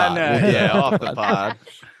off the pod. Off the pod.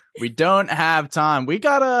 We don't have time. We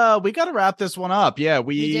gotta wrap this one up. Yeah,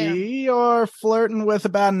 we are flirting with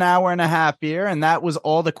about an hour and a half here, and that was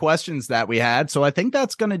all the questions that we had. So I think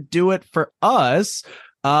that's gonna do it for us.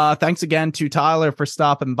 Thanks again to Tyler for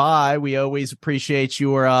stopping by. We always appreciate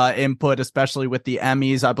your input, especially with the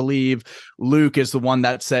Emmys. I believe Luke is the one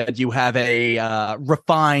that said you have a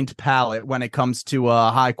refined palate when it comes to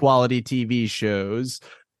high quality TV shows.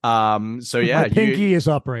 So yeah, my pinky is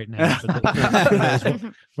up right now.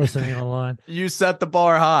 Listening online, you set the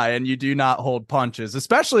bar high, and you do not hold punches,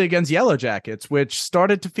 especially against Yellow Jackets, which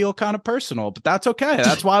started to feel kind of personal. But that's okay.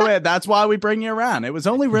 That's why we bring you around. It was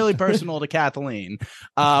only really personal to Kathleen,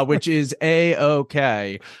 which is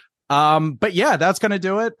a-okay. But yeah, that's going to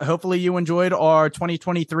do it. Hopefully you enjoyed our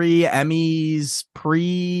 2023 Emmys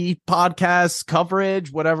pre-podcast coverage,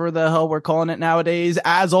 whatever the hell we're calling it nowadays.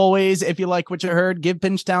 As always, if you like what you heard, give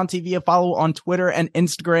Bingetown TV a follow on Twitter and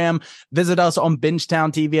Instagram. Visit us on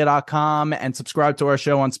bingetowntv.com and subscribe to our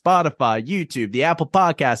show on Spotify, YouTube, the Apple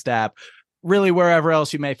Podcast app, really wherever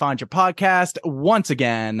else you may find your podcast. Once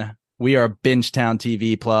again, we are Bingetown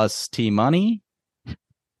TV plus T-Money.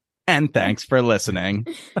 And thanks for listening.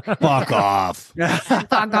 Fuck off.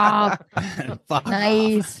 Fuck off. Fuck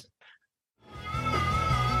Nice.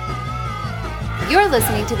 You're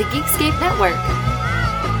listening to the Geekscape Network.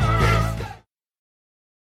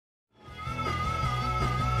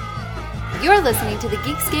 You're listening to the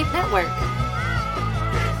Geekscape Network.